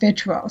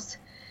individuals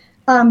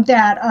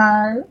that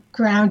are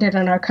grounded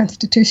in our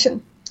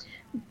Constitution.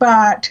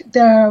 But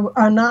there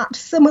are not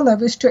similar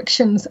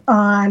restrictions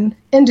on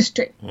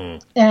industry,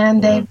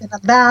 and they've been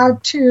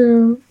allowed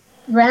to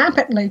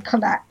rampantly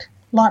collect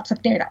lots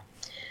of data.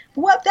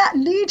 What that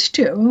leads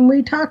to, when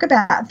we talk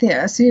about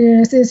this,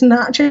 is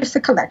not just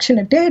the collection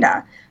of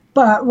data,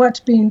 but what's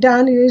being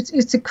done is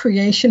the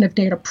creation of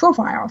data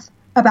profiles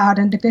about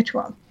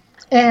individuals.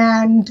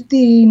 And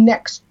the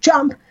next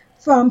jump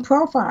from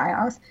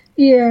profiles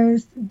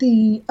is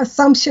the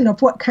assumption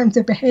of what kinds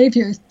of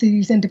behaviors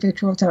these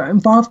individuals are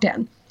involved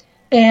in,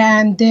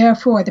 and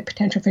therefore the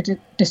potential for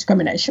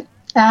discrimination,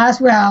 as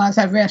well as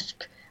a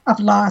risk of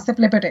loss of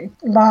liberty,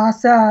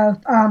 loss of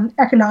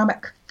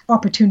economic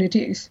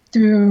opportunities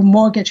through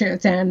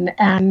mortgages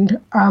and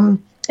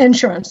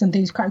insurance and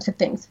these kinds of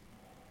things,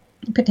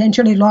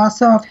 potentially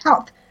loss of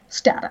health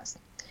status.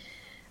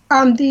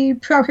 The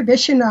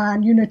prohibition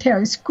on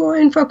unitary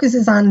scoring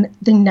focuses on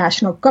the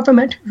national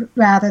government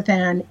rather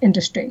than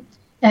industry.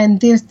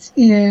 And this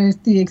is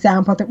the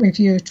example that we've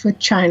used with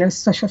China's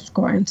social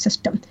scoring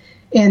system,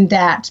 in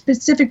that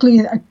specifically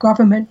a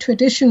government,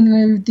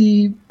 traditionally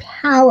the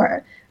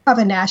power of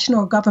a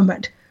national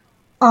government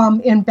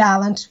in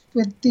balance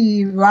with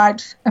the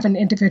rights of an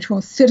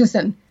individual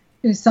citizen,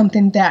 is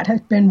something that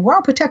has been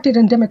well protected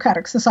in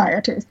democratic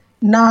societies,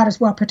 not as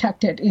well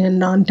protected in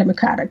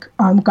non-democratic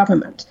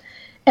governments.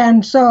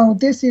 And so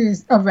this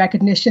is a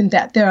recognition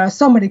that there are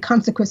so many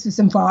consequences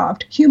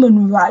involved,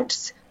 human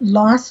rights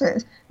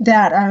losses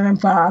that are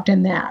involved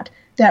in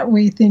that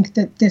we think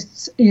that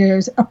this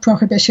is a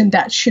prohibition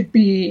that should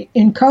be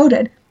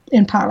encoded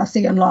in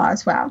policy and law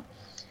as well.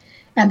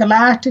 And the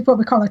last is what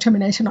we call a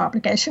termination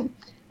obligation.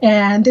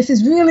 And this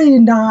is really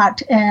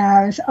not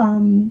as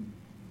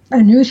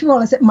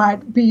unusual as it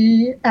might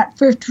be at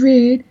first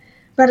read,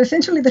 but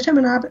essentially the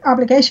termination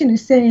obligation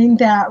is saying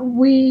that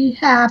we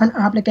have an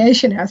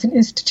obligation as an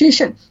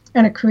institution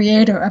and a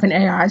creator of an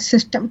AI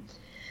system,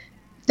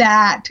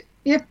 that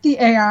if the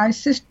AI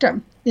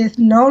system is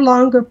no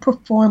longer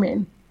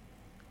performing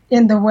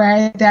in the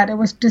way that it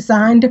was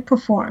designed to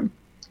perform,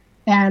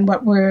 and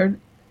what we're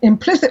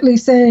implicitly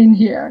saying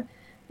here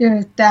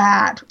is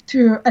that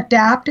through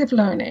adaptive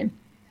learning,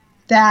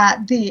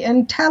 that the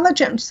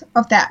intelligence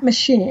of that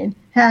machine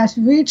has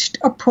reached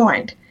a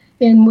point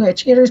in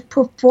which it is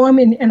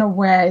performing in a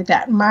way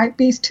that might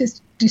be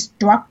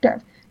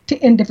destructive to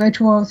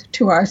individuals,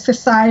 to our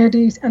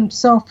societies, and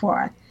so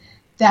forth,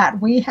 that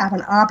we have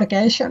an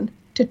obligation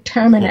to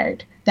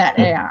terminate that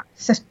AI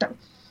system.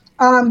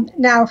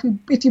 Now,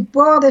 if you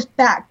boil this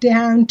back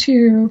down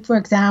to, for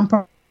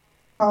example,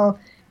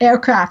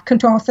 aircraft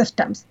control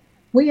systems,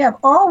 we have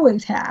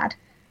always had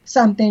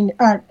something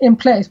in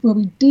place where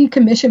we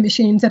decommission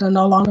machines that are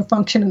no longer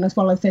functioning as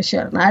well as they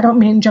should. And I don't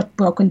mean just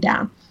broken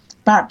down,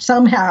 but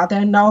somehow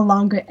they're no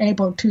longer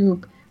able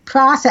to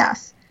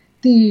process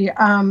the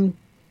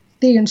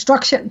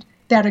instructions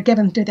that are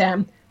given to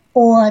them,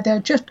 or they're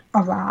just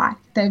awry.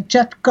 They've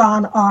just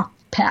gone off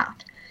path,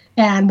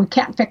 and we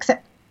can't fix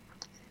it.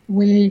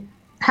 We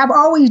have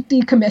always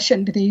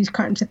decommissioned these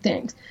kinds of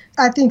things.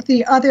 I think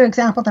the other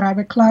example that I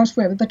would close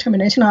with the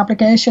termination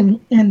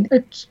obligation, and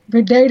it's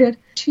related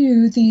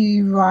to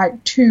the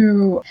right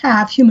to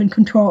have human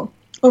control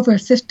over a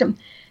system,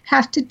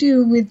 has to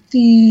do with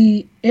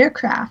the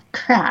aircraft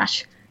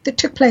crash that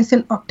took place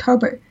in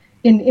October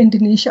in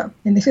Indonesia.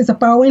 And this is a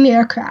Boeing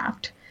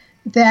aircraft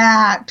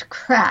that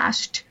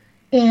crashed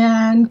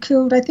and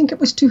killed, I think it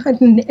was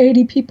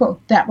 280 people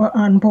that were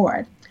on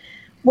board.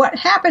 What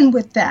happened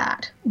with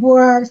that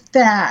was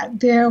that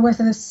there was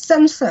a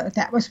sensor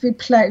that was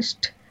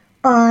replaced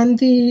on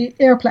the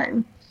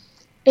airplane,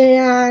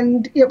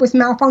 and it was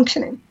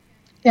malfunctioning.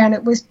 And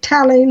it was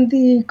telling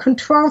the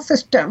control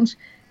systems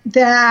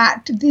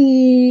that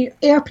the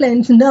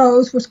airplane's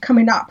nose was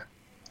coming up.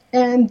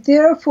 And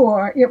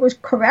therefore, it was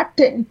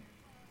correcting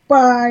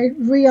by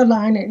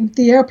realigning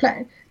the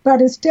airplane.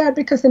 But instead,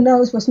 because the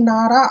nose was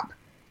not up,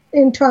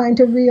 in trying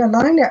to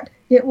realign it,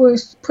 it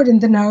was putting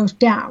the nose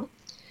down.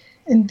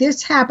 And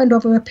this happened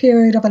over a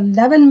period of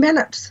 11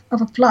 minutes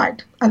of a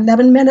flight.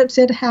 11 minutes,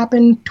 it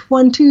happened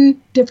 20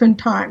 different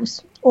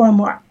times or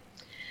more.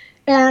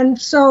 And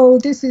so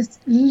this is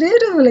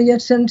literally a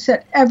sense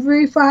that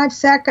every 5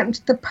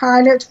 seconds, the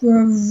pilots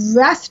were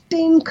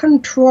wresting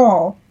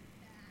control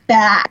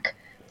back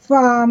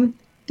from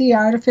the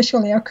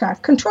artificial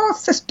aircraft control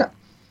system.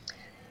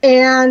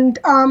 And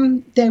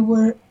they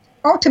were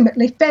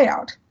ultimately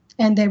failed.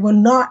 And they were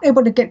not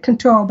able to get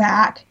control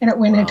back, and it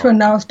went into a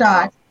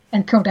nosedive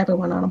and killed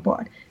everyone on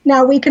board.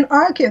 Now, we can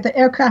argue that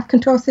aircraft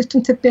control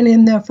systems have been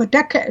in there for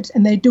decades,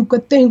 and they do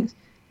good things.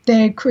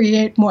 They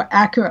create more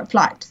accurate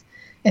flights.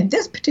 In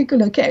this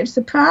particular case,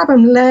 the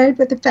problem lay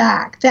with the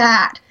fact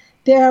that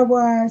there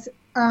was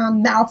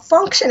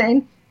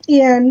malfunctioning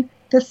in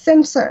the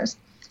sensors,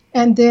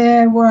 and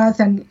there was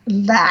a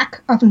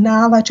lack of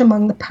knowledge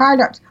among the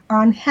pilots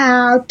on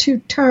how to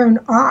turn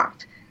off,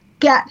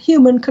 get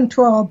human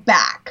control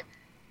back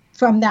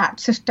from that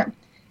system.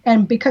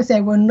 And because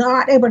they were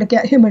not able to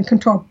get human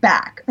control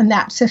back on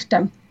that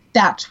system,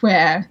 that's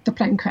where the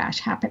plane crash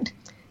happened.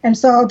 And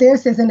so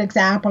this is an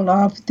example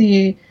of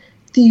the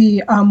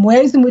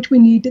ways in which we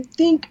need to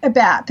think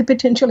about the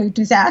potentially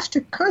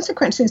disastrous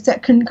consequences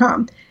that can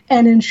come,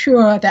 and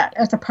ensure that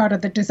as a part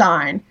of the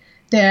design,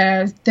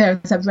 there's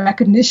a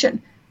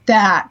recognition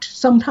that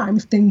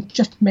sometimes things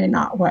just may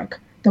not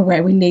work the way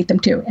we need them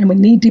to, and we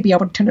need to be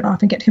able to turn it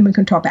off and get human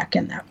control back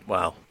in there.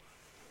 Wow.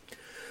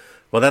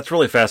 Well, that's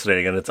really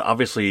fascinating, and it's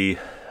obviously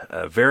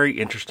a very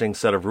interesting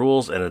set of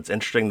rules, and it's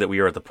interesting that we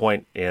are at the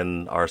point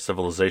in our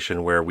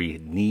civilization where we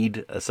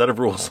need a set of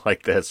rules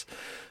like this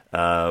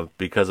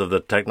because of the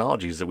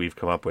technologies that we've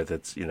come up with.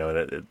 It's,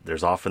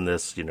 there's often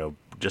this,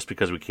 just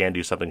because we can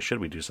do something, should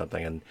we do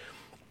something? And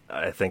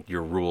I think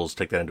your rules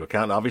take that into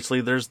account. And obviously,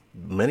 there's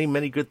many,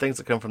 many good things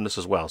that come from this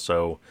as well.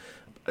 So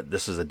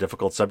this is a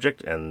difficult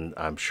subject, and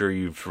I'm sure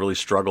you've really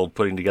struggled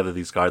putting together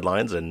these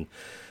guidelines. And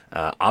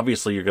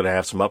obviously, you're going to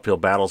have some uphill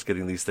battles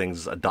getting these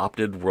things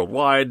adopted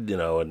worldwide,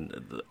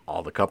 and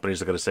all the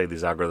companies are going to say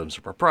these algorithms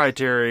are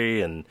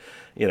proprietary. And,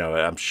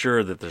 I'm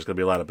sure that there's going to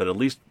be a lot of, but at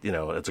least,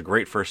 it's a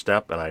great first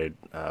step. And I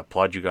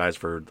applaud you guys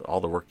for all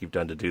the work you've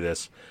done to do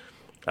this.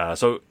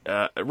 So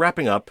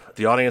wrapping up,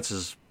 the audience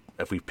is,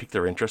 if we pique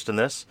their interest in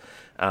this,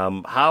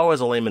 how, as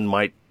a layman,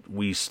 might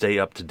we stay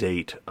up to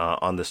date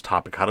on this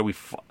topic? How do we?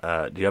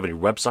 Do you have any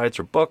websites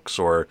or books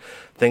or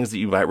things that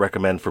you might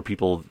recommend for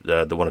people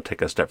that want to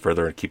take a step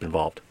further and keep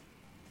involved?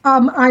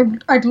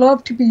 I'd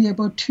love to be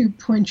able to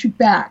point you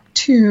back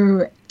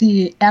to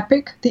the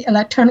EPIC, the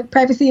Electronic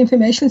Privacy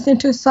Information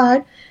Center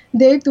site.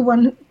 They're the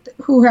one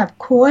who have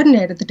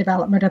coordinated the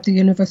development of the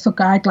Universal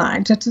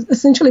Guidelines. It's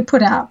essentially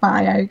put out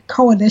by a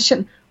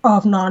coalition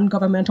of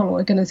non-governmental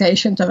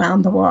organizations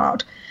around the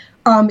world.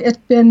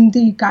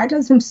 The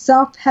guidelines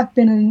themselves have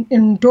been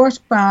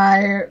endorsed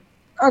by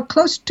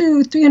close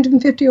to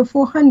 350 or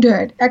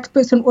 400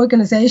 experts and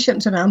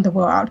organizations around the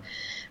world.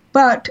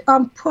 But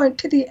point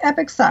to the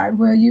EPIC side,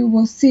 where you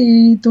will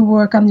see the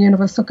work on the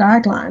Universal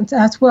Guidelines,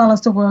 as well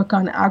as the work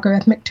on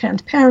algorithmic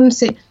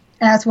transparency,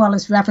 as well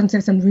as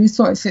references and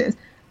resources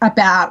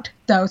about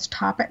those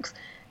topics.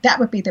 That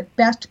would be the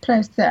best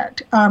place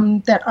that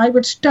I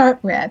would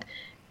start with.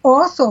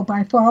 Also,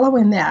 by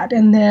following that,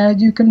 and there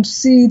you can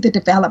see the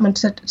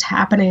developments that's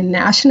happening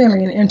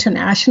nationally and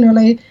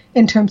internationally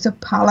in terms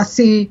of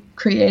policy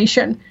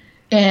creation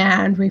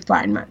and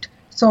refinement.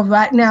 So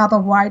right now, the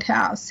White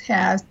House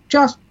has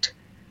just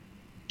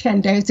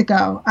 10 days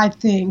ago, I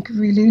think,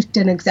 released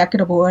an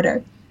executive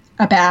order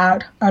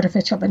about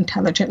artificial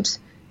intelligence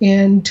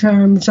in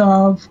terms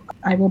of,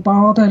 I will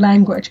borrow their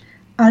language,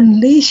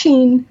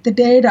 unleashing the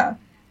data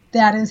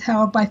that is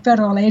held by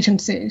federal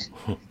agencies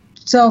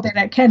so that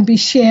it can be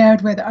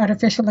shared with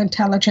artificial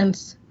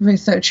intelligence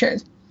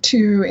researchers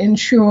to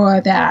ensure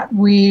that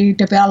we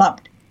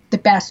develop the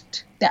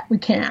best that we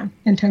can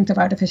in terms of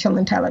artificial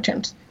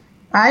intelligence.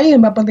 I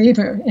am a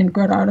believer in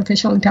good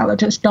artificial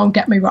intelligence, don't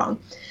get me wrong.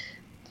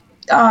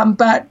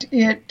 But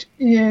it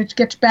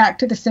gets back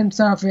to the sense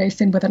of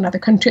racing with another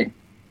country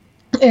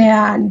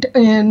and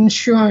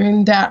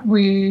ensuring that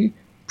we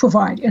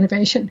provide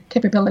innovation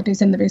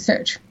capabilities in the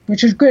research,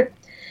 which is good.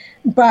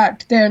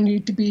 But there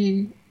need to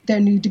be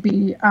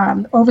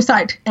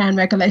oversight and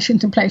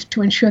regulations in place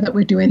to ensure that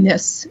we're doing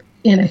this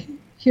in a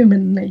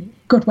humanly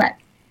good way.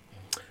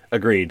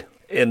 Agreed.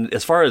 And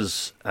as far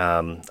as,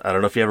 I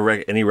don't know if you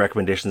have any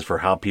recommendations for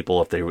how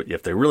people, if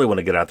they really want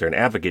to get out there and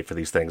advocate for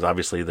these things.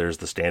 Obviously, there's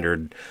the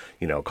standard,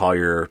 call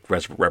your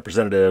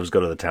representatives,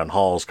 go to the town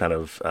halls kind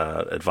of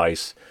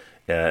advice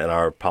in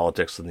our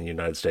politics in the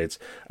United States.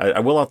 I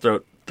will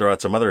throw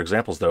out some other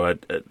examples, though.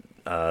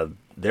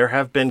 There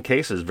have been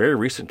cases, very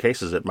recent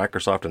cases at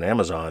Microsoft and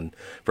Amazon,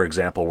 for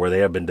example, where they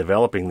have been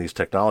developing these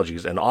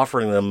technologies and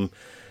offering them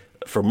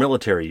for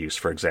military use,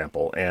 for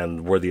example,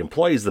 and where the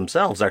employees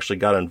themselves actually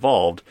got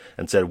involved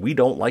and said, we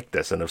don't like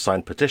this, and have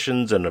signed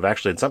petitions and have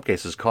actually, in some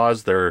cases,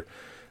 caused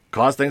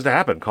things to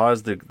happen,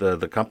 caused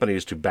the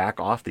companies to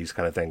back off these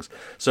kind of things.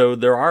 So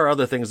there are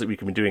other things that we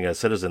can be doing as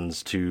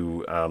citizens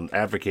to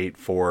advocate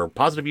for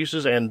positive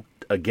uses and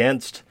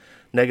against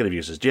negative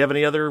uses. Do you have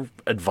any other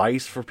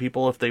advice for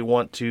people if they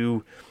want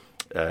to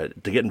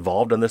get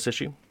involved on this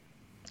issue?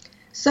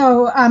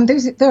 So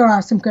there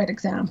are some great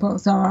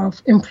examples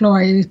of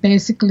employees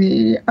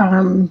basically,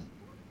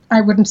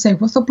 I wouldn't say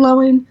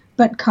whistleblowing,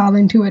 but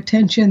calling to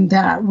attention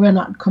that we're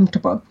not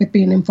comfortable with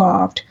being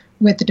involved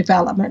with the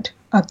development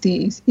of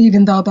these,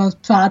 even though those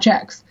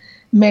projects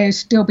may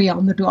still be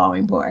on the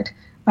drawing board.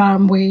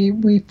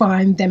 We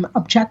find them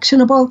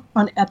objectionable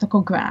on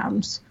ethical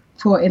grounds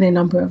for any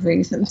number of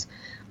reasons.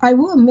 I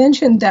will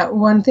mention that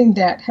one thing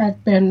that has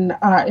been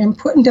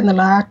important in the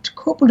last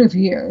couple of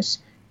years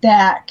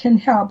that can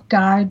help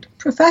guide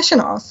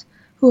professionals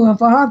who are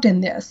involved in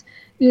this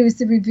is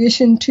the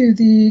revision to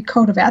the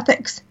Code of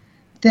Ethics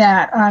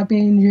that are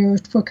being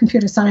used for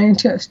computer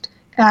scientists,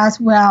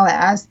 as well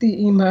as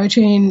the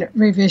emerging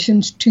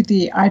revisions to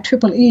the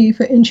IEEE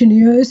for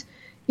engineers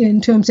in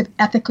terms of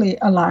ethically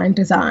aligned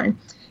design.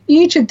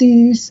 Each of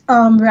these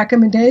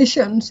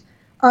recommendations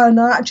are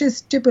not just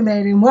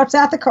stipulating what's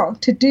ethical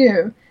to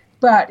do,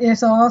 but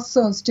is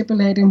also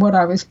stipulating what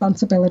our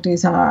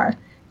responsibilities are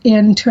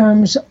in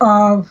terms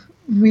of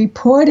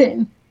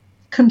reporting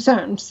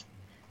concerns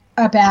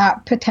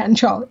about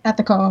potential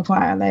ethical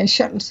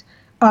violations,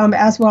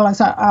 as well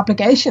as our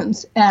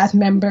obligations as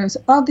members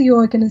of the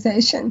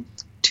organization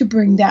to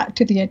bring that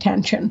to the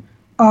attention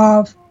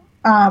of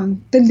the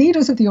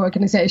leaders of the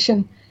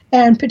organization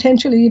and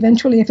potentially,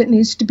 eventually, if it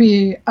needs to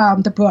be,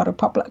 the broader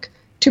public,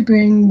 to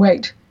bring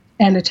weight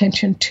and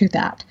attention to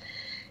that.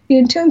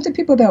 In terms of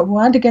people that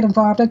want to get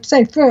involved, I'd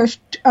say first,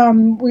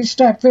 we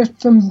start first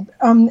from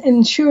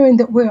ensuring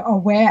that we're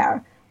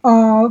aware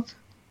of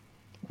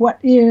what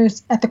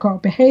is ethical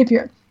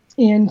behavior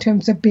in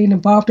terms of being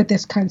involved with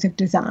this kinds of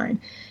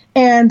design,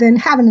 and then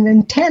having an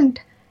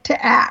intent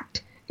to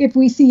act if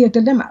we see a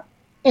dilemma,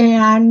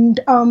 and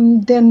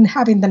then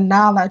having the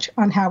knowledge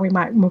on how we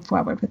might move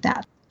forward with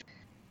that.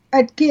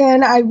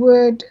 Again, I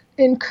would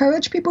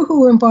encourage people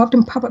who are involved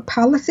in public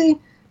policy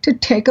to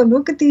take a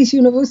look at these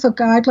universal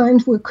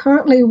guidelines. We're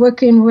currently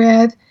working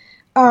with,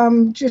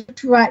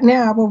 just right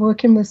now, we're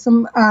working with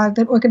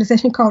the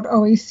organization called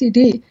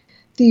OECD,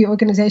 the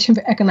Organization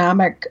for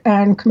Economic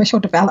and Commercial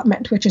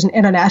Development, which is an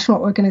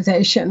international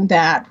organization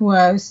that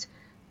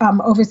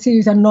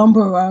oversees a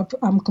number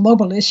of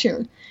global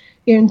issues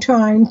in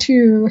trying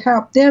to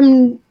help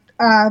them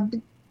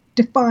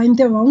define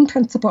their own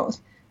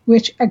principles,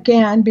 which,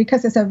 again,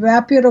 because it's a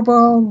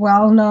reputable,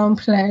 well-known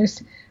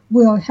place,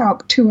 will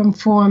help to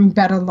inform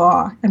better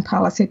law and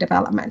policy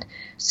development.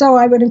 So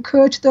I would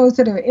encourage those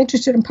that are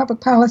interested in public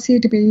policy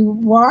to be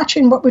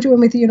watching what we're doing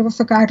with the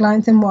Universal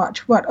Guidelines and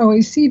watch what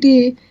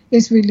OECD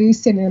is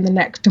releasing in the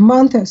next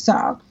month or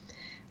so,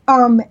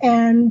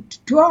 and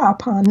draw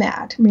upon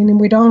that. Meaning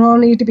we don't all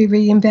need to be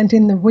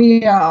reinventing the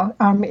wheel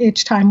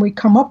each time we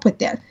come up with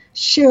this.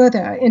 Sure,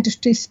 there are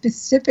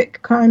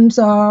industry-specific kinds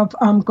of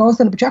goals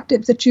and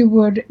objectives that you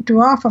would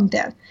draw from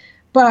this,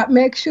 but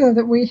make sure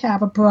that we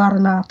have a broad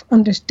enough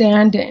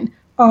understanding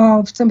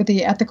of some of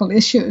the ethical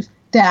issues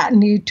that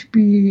need to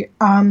be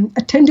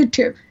attended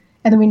to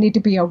and that we need to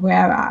be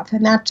aware of.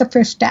 And that's the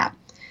first step.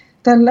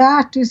 The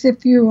last is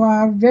if you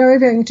are very,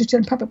 very interested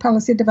in public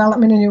policy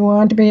development and you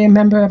want to be a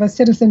member of a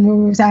citizen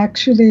who is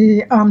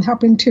actually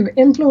helping to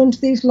influence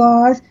these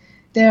laws,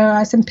 there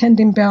are some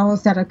pending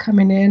bills that are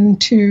coming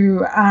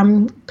into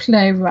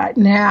play right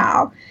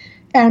now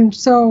And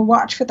so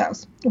watch for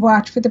those.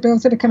 Watch for the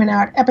bills that are coming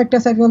out. EPIC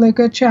does a really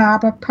good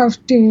job of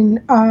posting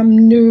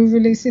new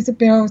releases of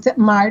bills that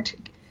might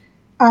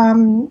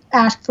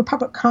ask for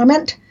public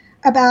comment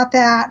about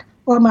that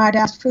or might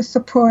ask for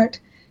support.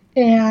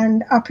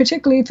 And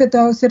particularly for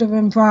those that are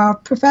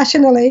involved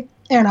professionally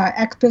and are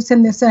experts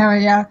in this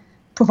area,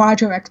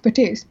 provide your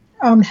expertise.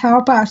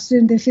 Help us.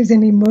 This is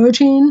an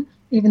emerging,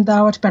 even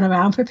though it's been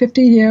around for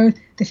 50 years,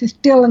 this is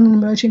still an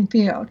emerging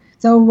field.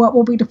 So what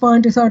will be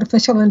defined as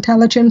artificial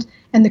intelligence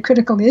and the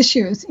critical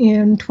issues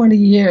in 20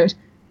 years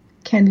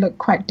can look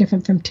quite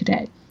different from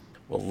today.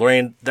 Well,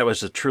 Lorraine, that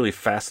was a truly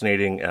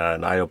fascinating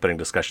and eye-opening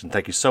discussion.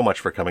 Thank you so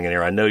much for coming in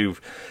here. I know you've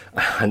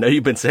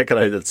been sick,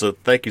 so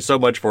thank you so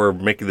much for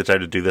making the time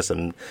to do this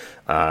and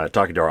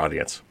talking to our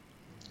audience.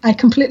 I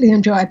completely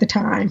enjoyed the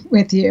time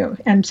with you,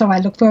 and so I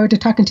look forward to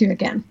talking to you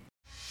again.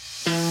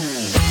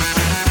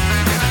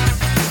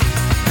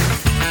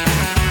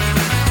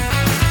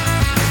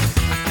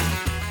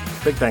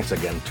 Big thanks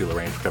again to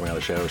Lorraine for coming on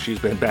the show. She's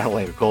been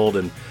battling a cold,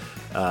 and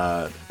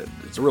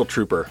it's a real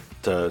trooper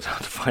to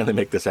finally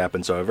make this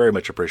happen, so I very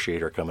much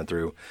appreciate her coming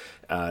through.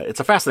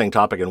 It's a fascinating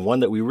topic and one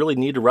that we really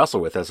need to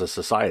wrestle with as a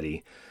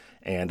society.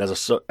 And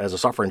as a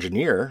software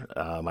engineer,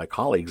 my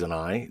colleagues and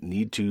I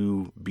need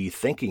to be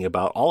thinking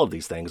about all of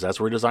these things as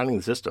we're designing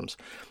the systems.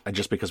 And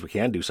just because we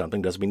can do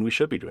something doesn't mean we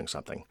should be doing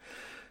something.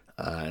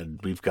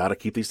 We've got to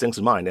keep these things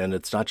in mind. And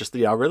it's not just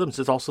the algorithms,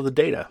 it's also the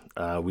data.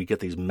 We get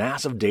these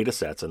massive data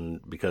sets,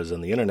 and because in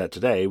the internet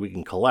today, we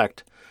can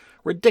collect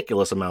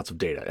ridiculous amounts of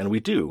data, and we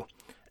do.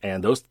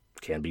 And those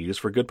can be used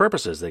for good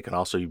purposes. They can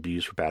also be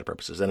used for bad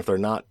purposes. And if they're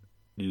not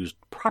used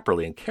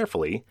properly and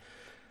carefully,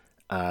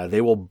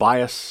 they will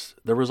bias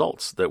the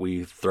results that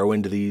we throw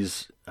into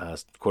these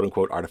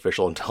quote-unquote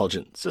artificial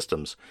intelligent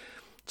systems.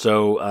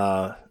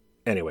 So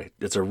anyway,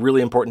 it's a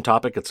really important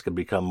topic. It's going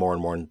to become more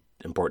and more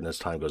important as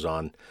time goes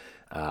on.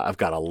 I've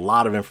got a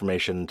lot of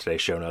information in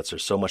today's show notes.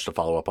 There's so much to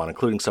follow up on,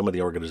 including some of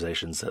the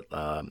organizations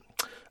that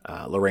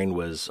Lorraine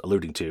was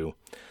alluding to.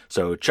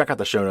 So check out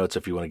the show notes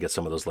if you want to get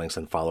some of those links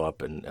and follow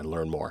up and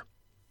learn more.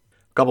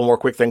 A couple more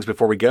quick things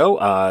before we go.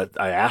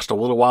 I asked a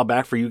little while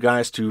back for you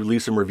guys to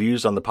leave some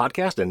reviews on the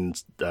podcast, and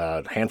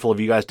a handful of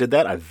you guys did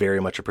that. I very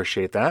much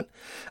appreciate that.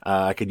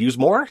 I could use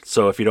more,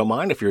 so if you don't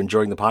mind, if you're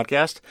enjoying the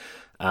podcast,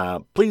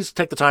 please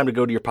take the time to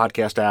go to your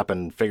podcast app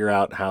and figure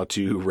out how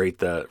to rate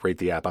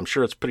the app. I'm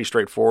sure it's pretty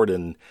straightforward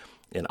in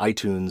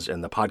iTunes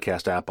and the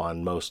podcast app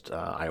on most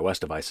iOS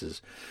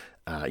devices.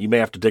 You may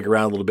have to dig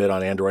around a little bit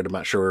on Android. I'm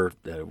not sure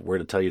where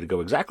to tell you to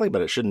go exactly,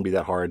 but it shouldn't be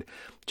that hard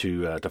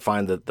to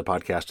find the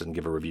podcast and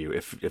give a review.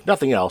 If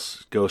nothing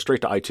else, go straight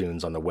to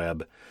iTunes on the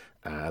web,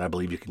 and I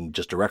believe you can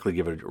just directly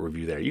give it a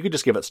review there. You could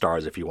just give it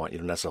stars if you want. You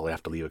don't necessarily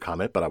have to leave a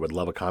comment, but I would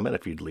love a comment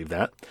if you'd leave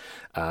that.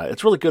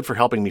 It's really good for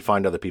helping me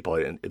find other people.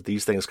 And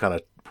these things kind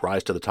of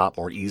rise to the top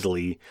more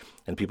easily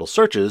in people's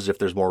searches if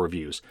there's more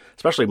reviews,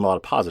 especially a lot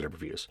of positive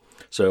reviews.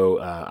 So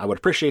I would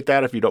appreciate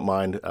that if you don't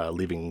mind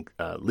leaving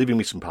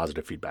me some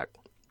positive feedback.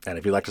 And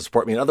if you'd like to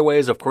support me in other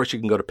ways, of course, you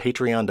can go to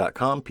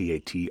patreon.com,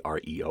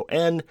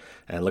 Patreon,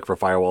 and look for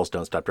Firewalls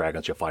Don't Stop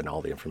Dragons. You'll find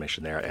all the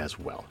information there as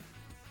well.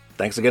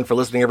 Thanks again for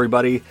listening,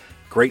 everybody.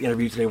 Great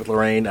interview today with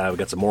Lorraine. We've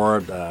got some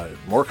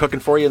more cooking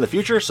for you in the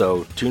future,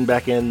 so tune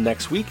back in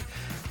next week.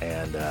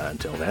 And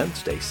until then,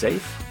 stay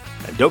safe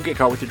and don't get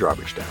caught with your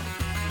drawbridge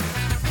down.